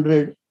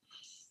 200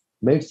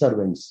 maid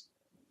servants,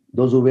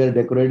 those who were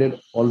decorated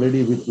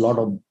already with lot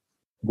of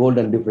gold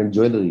and different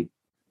jewelry.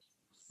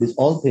 These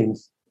all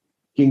things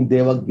King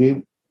Devak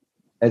gave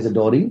as a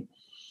dowry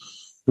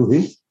to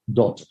his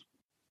daughter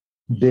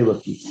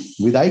Devaki.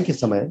 विदाई के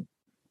समय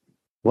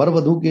वर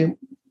वधू के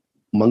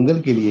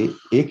मंगल के लिए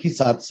एक ही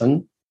साथ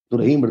संग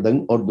तुरही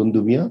मृदंग और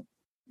दुंदुबियां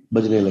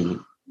बजने लगी.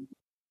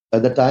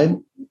 At the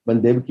time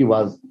when Devaki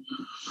was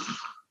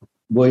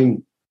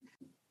going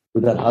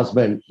with her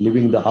husband,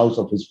 leaving the house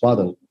of his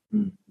father,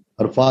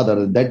 her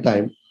father at that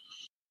time,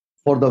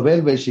 for the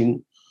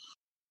well-wishing,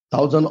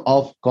 thousands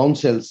of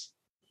conchs,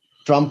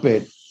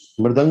 trumpet,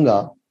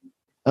 mridanga,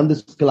 and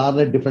this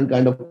clarinet, different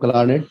kind of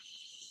clarinet,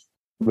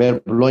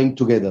 were blowing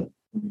together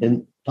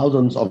in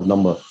thousands of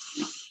number.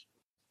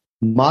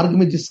 मार्ग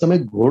में जिस समय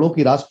घोड़ों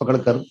की रास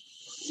पकड़कर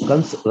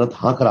कंस रथ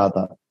हाँक रहा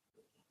था,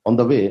 on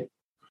the way,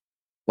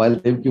 while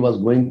Devaki was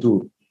going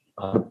to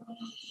her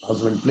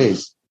husband's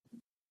place,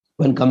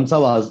 when Kamsa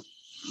was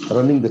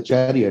running the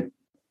chariot,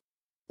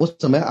 उस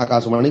समय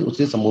आकाशवाणी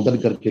उसे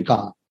संबोधित करके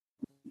कहा,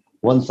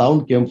 one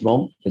sound came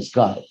from the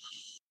sky,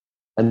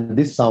 and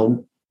this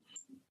sound,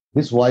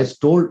 this voice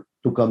told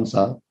to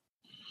Kamsa,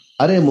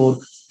 अरे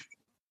मूर्ख,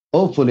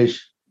 ओ foolish,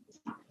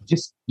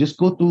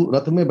 जिसको तू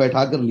रथ में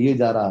बैठाकर लिए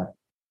जा रहा है,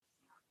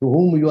 to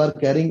whom you are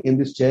carrying in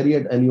this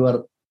chariot and you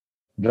are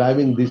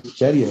driving this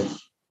chariot,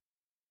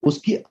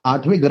 उसकी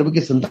 8वें गर्भ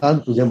की संतान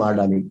तुझे मार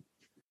डालेगी.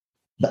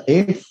 The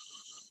 8th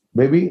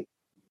baby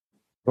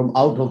from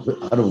out of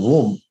her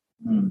womb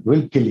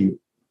will kill you.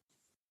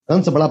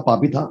 Kans बड़ा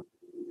पापी था.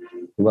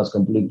 He was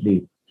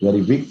completely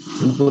very weak,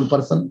 sinful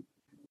person.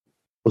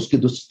 उसकी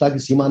दुष्टता की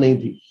सीमा नहीं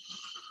थी.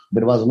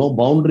 There was no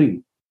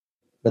boundary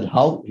that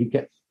how he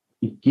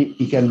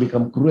can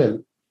become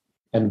cruel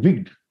and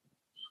wicked.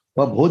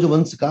 वह भोज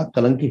वंश का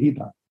कलंक ही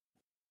था.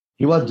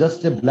 He was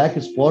just a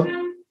black spot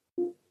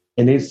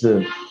in his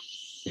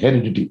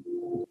heredity.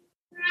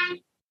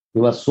 He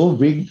was so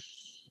wicked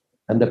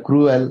and the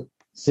cruel,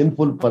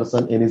 sinful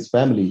person in his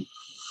family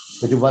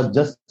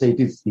that it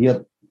is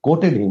here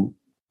quoted him,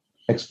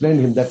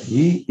 explained him that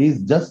he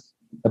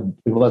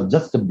was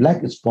just a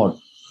black spot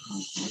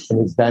in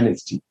his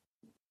dynasty.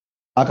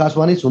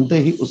 Akashvani सुनते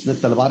ही उसने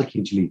तलवार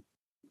खींच ली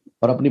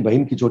और अपनी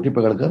बहन की चोटी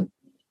पकड़कर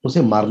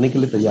उसे मारने के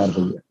लिए तैयार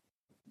हो गया.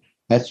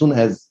 As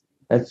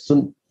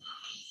soon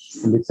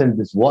listened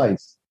this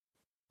voice,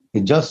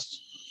 he just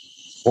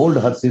hold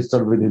her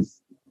sister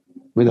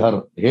with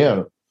her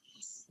hair,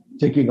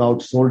 taking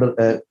out sword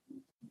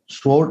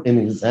in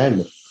his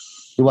hand.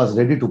 He was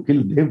ready to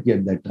kill Devaki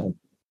at that time.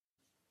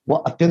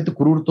 वह अत्यंत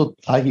क्रूर तो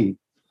था ही,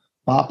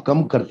 पाप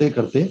कम करते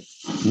करते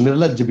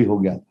निर्लज्ज भी हो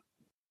गया.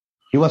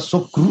 He was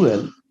so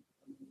cruel,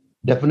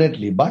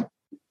 definitely, but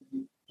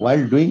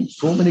while doing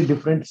so many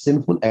different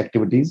sinful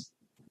activities,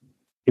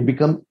 he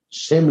became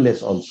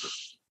shameless also.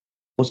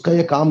 उसका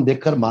यह काम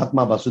देखकर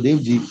महात्मा वासुदेव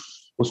जी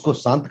उसको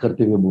शांत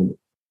करते हुए बोले.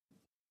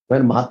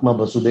 When Mahatma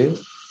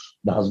Vasudev,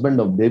 the husband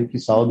of Devaki,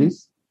 saw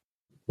this,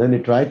 then he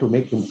tried to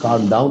make him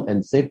calm down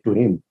and said to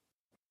him,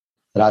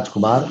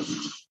 Rajkumar,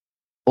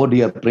 oh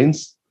dear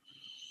prince,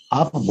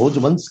 आप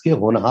भोजवंश के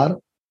होनहार,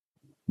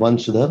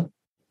 वंशधर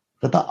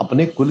तथा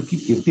अपने कुल की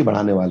कीर्ति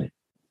बढ़ाने वाले.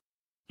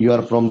 You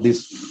are from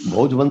this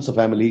Bhojvansh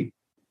family.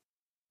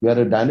 You are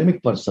a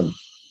dynamic person,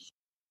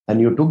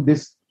 and you took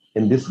this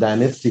in this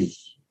dynasty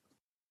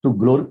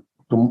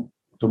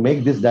to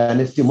make this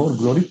dynasty more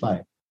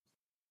glorified.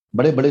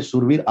 बड़े बड़े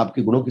शूरवीर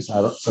आपके गुणों की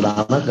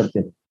सराहना करते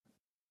हैं.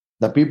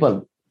 The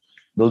people,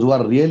 those who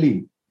are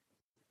really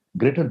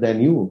greater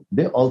than you,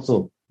 they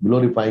also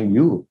glorifying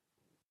you.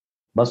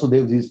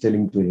 Vasudev ji is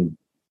telling to him.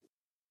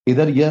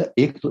 इधर यह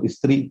एक तो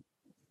स्त्री,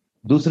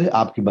 दूसरे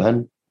आपकी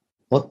बहन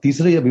और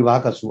तीसरे यह विवाह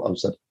का शुभ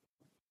अवसर.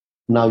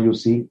 Now you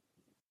see,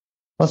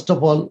 first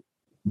of all,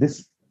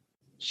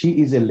 she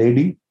is a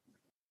lady,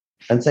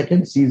 and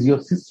second, she is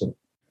your sister,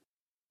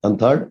 and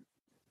third,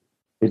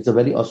 it's a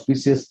very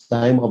auspicious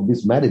time of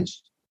this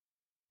marriage.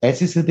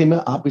 ऐसी स्थिति में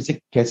आप इसे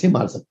कैसे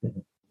मार सकते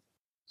हैं?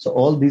 So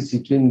all this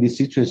in this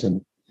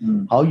situation,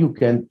 how you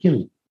can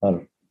kill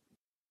her?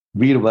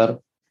 Veervar,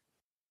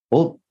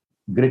 oh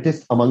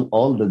greatest among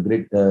all the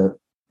great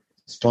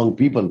strong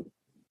people,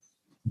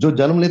 जो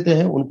जन्म लेते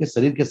हैं उनके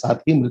शरीर के साथ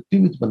ही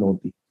मृत्यु उत्पन्न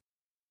होती.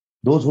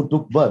 Those who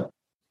took birth,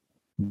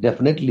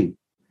 definitely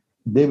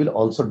they will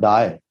also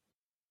die.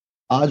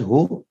 आज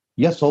हो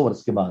या 100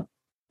 वर्ष के बाद,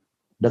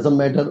 doesn't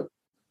matter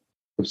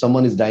if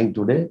someone is dying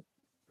today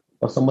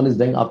or someone is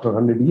dying after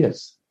 100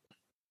 years.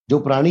 जो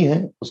प्राणी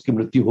है उसकी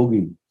मृत्यु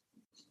होगी.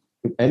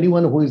 If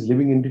anyone who is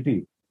living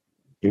entity,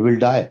 he will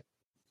die.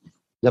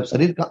 जब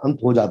शरीर का अंत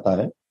हो जाता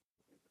है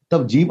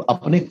तब जीव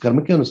अपने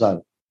कर्म के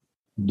अनुसार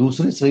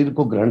दूसरे शरीर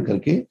को ग्रहण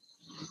करके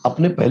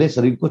अपने पहले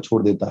शरीर को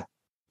छोड़ देता है.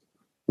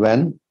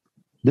 When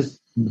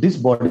this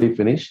body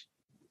finish,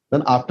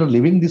 then after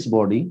leaving this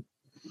body,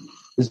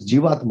 this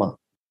jivatma,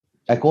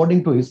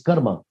 according to his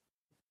karma,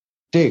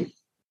 take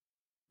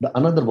the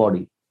another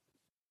body.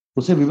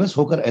 उसे विवश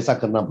होकर ऐसा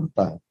करना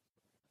पड़ता है.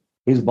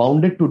 He is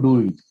bounded to do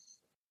it.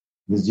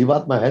 This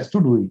jivatma has to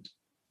do it.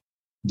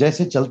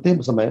 जैसे चलते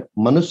समय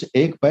मनुष्य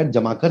एक पैर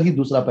जमाकर ही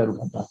दूसरा पैर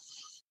उठाता है.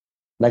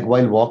 Like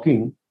while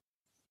walking,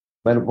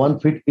 when one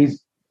foot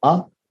is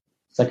up,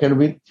 second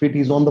foot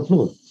is on the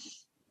floor.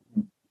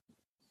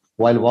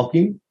 While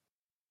walking,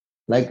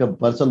 like a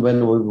person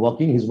when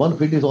walking, his one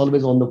foot is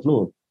always on the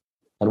floor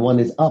and one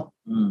is up.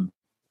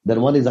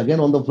 Then one is again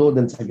on the floor,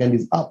 then second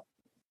is up.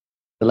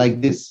 Like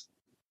this.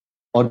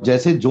 और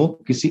जैसे जो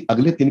किसी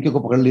अगले तिनके को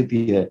पकड़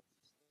लेती है,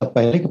 तब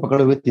पहले के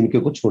पकड़े हुए तिनके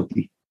को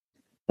छोड़ती.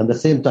 At the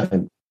same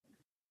time,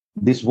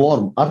 this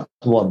worm,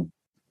 earthworm,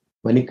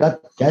 when he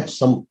catch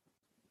some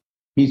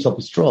piece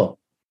of straw,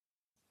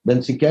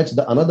 then she catch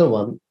the another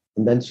one,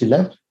 and then she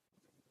left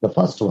the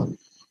first one.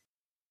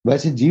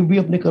 वैसे जीव भी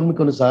अपने कर्म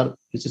के अनुसार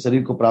इस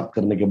शरीर को प्राप्त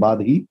करने के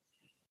बाद ही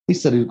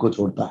इस शरीर को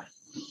छोड़ता है.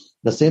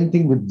 The same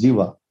thing with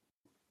jiva,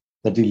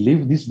 that he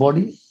leave this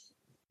body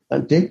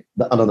and take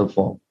the another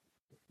form.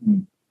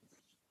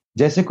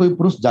 जैसे कोई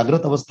पुरुष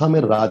जागृत अवस्था में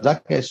राजा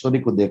के ऐश्वर्य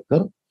को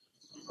देखकर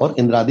और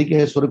इंद्रादि के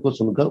ऐश्वर्य को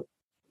सुनकर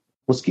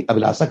उसकी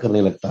अभिलाषा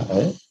करने लगता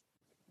है,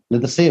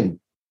 the same,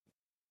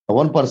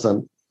 one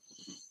person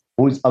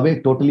who is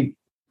awake, totally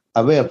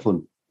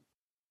awareful,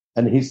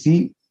 and he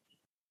see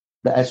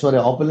the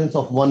aishwarya, opulence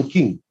of one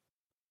king,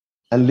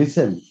 and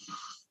listen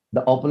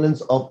the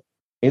opulence of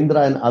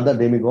Indra and other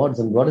demigods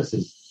and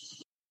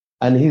goddesses,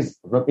 and he's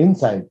from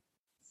inside,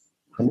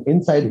 and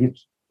inside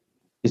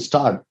he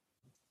start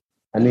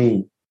and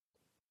he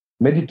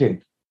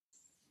meditate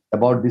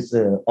about this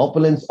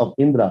opulence of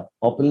Indra,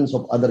 opulence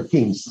of other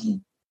kings,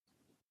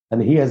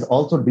 and he has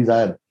also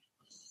desire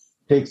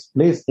takes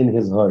place in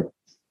his heart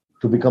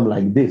to become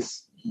like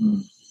this.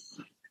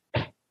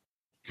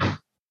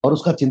 और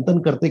उसका चिंतन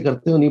करते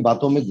करते उन्हीं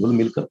बातों में घुल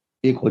मिलकर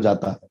एक हो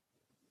जाता है.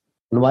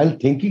 And while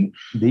thinking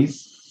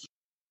this,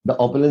 the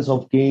opulence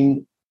of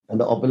king and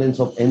the opulence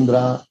of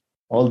Indra,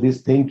 all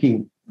this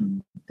thinking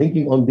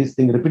on this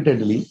thing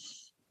repeatedly,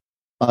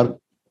 are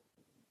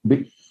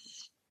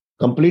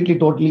completely,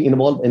 totally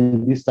involved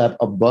in this type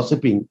of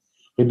gossiping.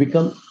 He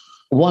becomes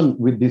one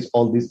with this,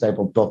 all this type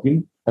of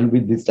talking and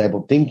with this type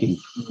of thinking.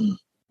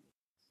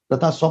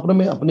 तथा स्वप्न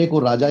में अपने को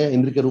राजा या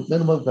इंद्र के रूप में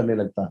अनुभव करने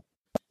लगता है.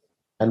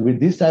 And with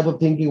this type of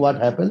thinking, what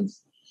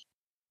happens?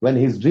 When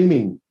he's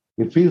dreaming,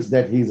 he feels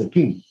that he is a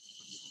king.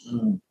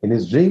 In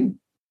his dream,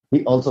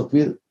 he also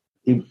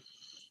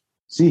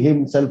see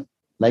himself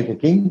like a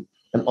king,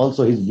 and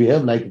also he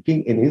behave like a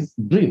king in his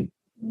dream.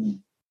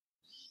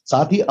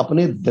 साथ ही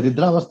अपने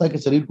दरिद्रावस्था के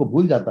शरीर को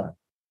भूल जाता है.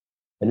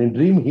 And in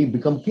dream, he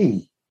become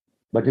king.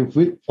 But he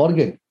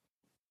forget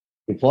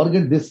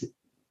this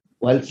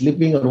while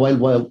sleeping or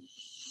while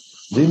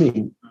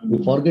dreaming.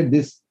 He forget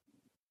this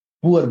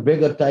poor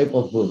beggar type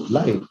of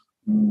life.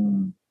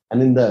 And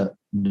in the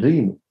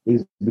dream, he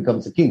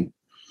becomes a king.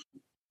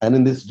 And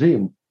in this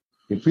dream,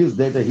 he feels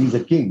that he is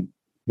a king.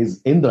 He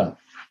is Indra.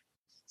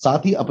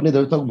 साथ ही अपने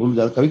देवता को भूल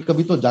जाता. कभी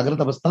कभी तो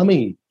जागृत अवस्था में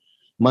ही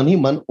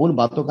मन उन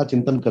बातों का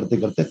चिंतन करते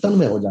करते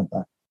तन्मय हो जाता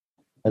है.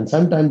 And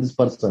sometimes this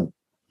person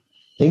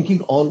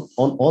thinking on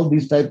all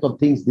these types of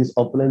things, this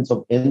opulence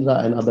of Indra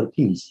and other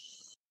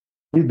kings,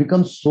 he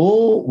becomes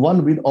so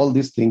one with all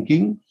this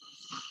thinking,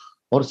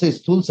 और से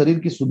स्थूल शरीर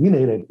की सुधि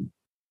नहीं रहती.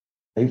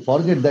 He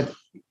forget that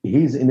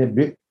he is in a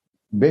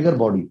beggar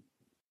body.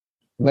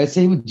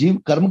 वैसे ही जीव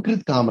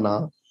कर्मकृत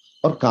कामना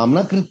और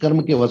कामनाकृत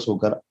कर्म के वश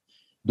होकर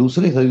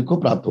दूसरे शरीर को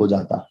प्राप्त हो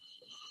जाता है.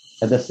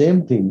 At the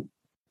same thing,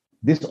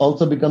 this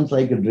also becomes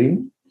like a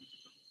dream,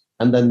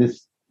 and then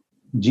this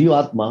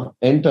Jivatma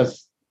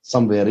enters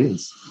somewhere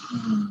else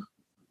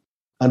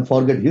and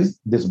forget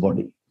this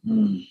body.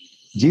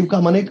 जीव का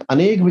मन एक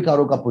अनेक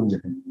विकारों का पुंज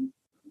है.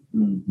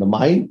 The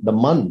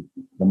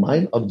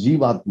mind of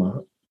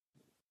Jivatma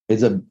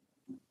is a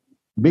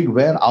big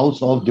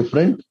warehouse of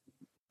different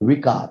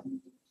vikar,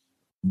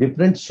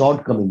 different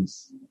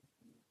shortcomings.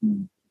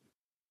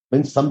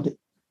 When something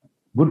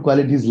good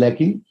quality is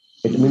lacking,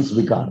 it means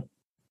vikar.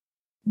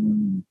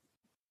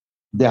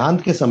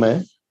 देहांत के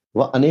समय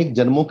वह अनेक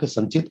जन्मों के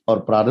संचित और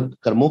प्रारब्ध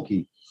कर्मों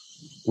की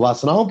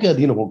वासनाओं के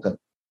अधीन होकर,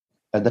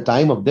 at the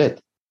time of death,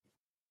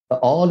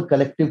 all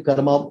collective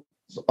karma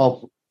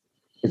of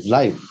his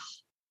life,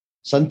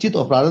 संचित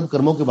और प्रारब्ध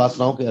कर्मों के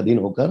वासनाओं के अधीन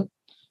होकर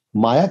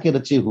माया के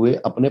रचे हुए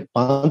अपने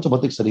पांच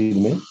भौतिक शरीर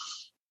में,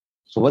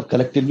 so what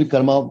collectively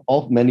karma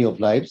of many of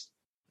lives,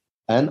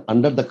 and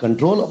under the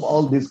control of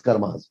all these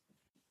karmas,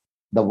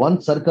 the one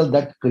circle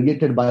that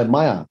created by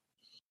Maya,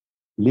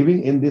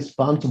 living in this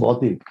panch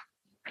bhautik,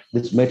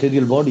 this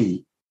material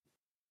body,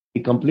 he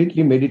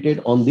completely meditate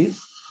on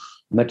this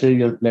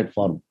material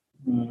platform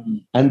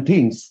and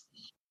thinks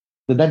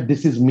that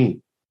this is me.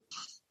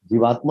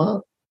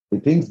 Jivatma, he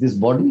thinks this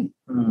body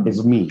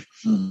is me.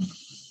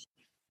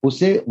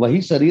 उसे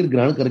वही शरीर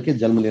ग्रहण करके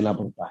जन्म लेना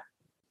पड़ता है.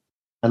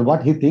 And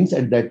what he thinks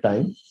at the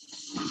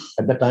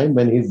time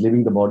when he is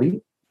leaving the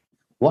body,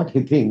 what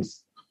he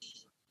thinks,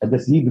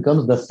 he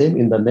becomes the same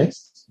in the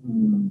next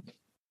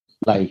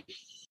life.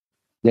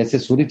 जैसे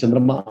सूर्य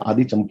चंद्रमा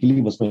आदि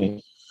चमकीली वस्तुएं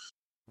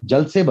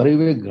जल से भरे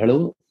हुए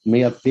घड़ों में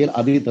या तेल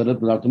आदि तरल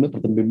पदार्थों में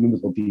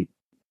प्रतिबिंबित होती है.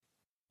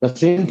 The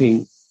same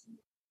thing,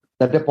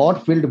 that a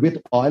pot filled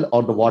with oil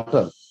or the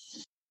water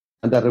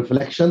and the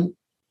reflection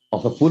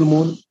of a full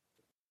moon,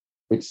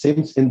 it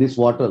seems in this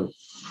water,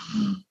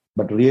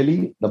 but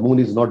really the moon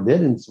is not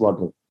there in this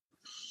water.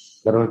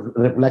 The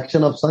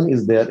reflection of sun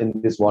is there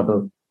in this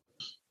water,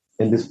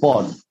 in this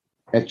pot.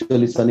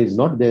 Actually, sun is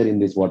not there in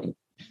this water.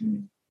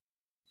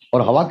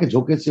 और हवा के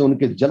झोंके से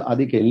उनके जल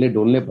आदि के हिलने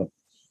डोलने पर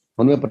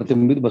उनमें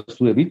प्रतिबिंबित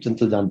वस्तुएं भी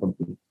चंचल जान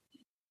पड़ती है.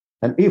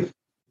 And if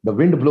the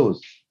wind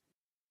blows,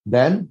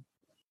 then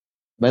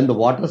when the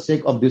water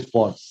shake of these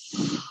pots,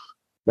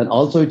 then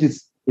also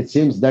it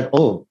seems that,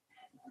 oh,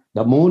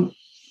 the moon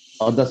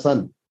or the sun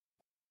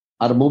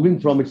are moving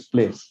from its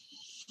place.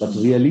 But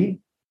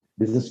really,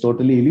 this is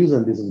totally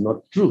illusion. This is not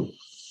true.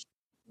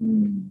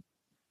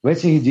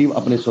 वैसे ही जीव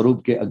अपने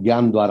स्वरूप के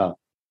अज्ञान द्वारा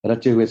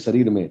रचे हुए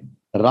शरीर में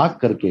राख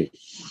करके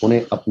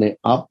उन्हें अपने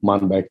आप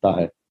मान बैठता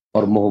है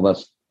और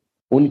मोहवश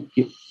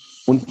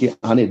उनके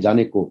आने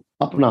जाने को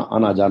अपना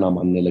आना जाना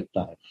मानने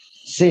लगता है.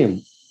 Same,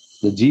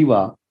 the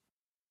jiva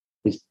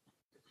is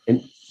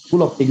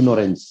full of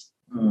ignorance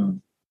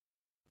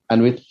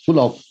and with full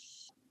of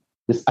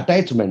this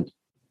attachment.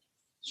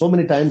 So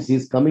many times he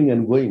is coming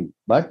and going,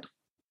 but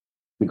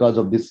because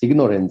of this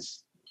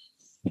ignorance,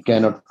 he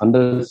cannot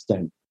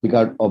understand.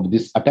 Because of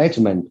this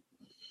attachment,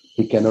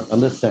 he cannot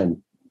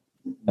understand.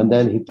 And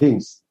then he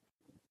thinks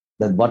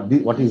that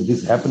what is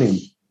this happening?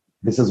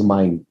 This is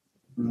mine.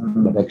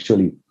 But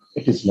actually,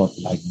 it is not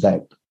like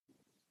that.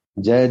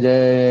 Jai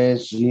Jai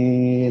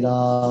Shri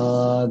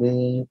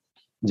Radhe,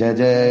 Jai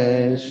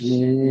Jai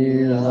Shri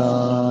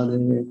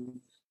Radhe,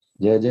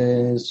 Jai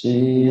Jai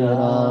Shri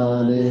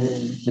Radhe.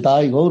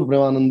 Nitai Gaur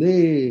Premanande.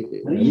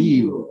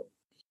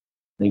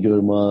 Thank you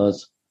very much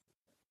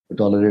to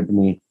tolerate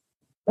me.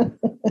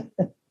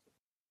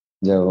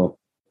 Jai Ho.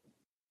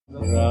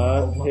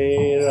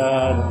 Radhe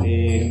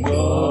Radhe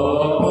Gaur.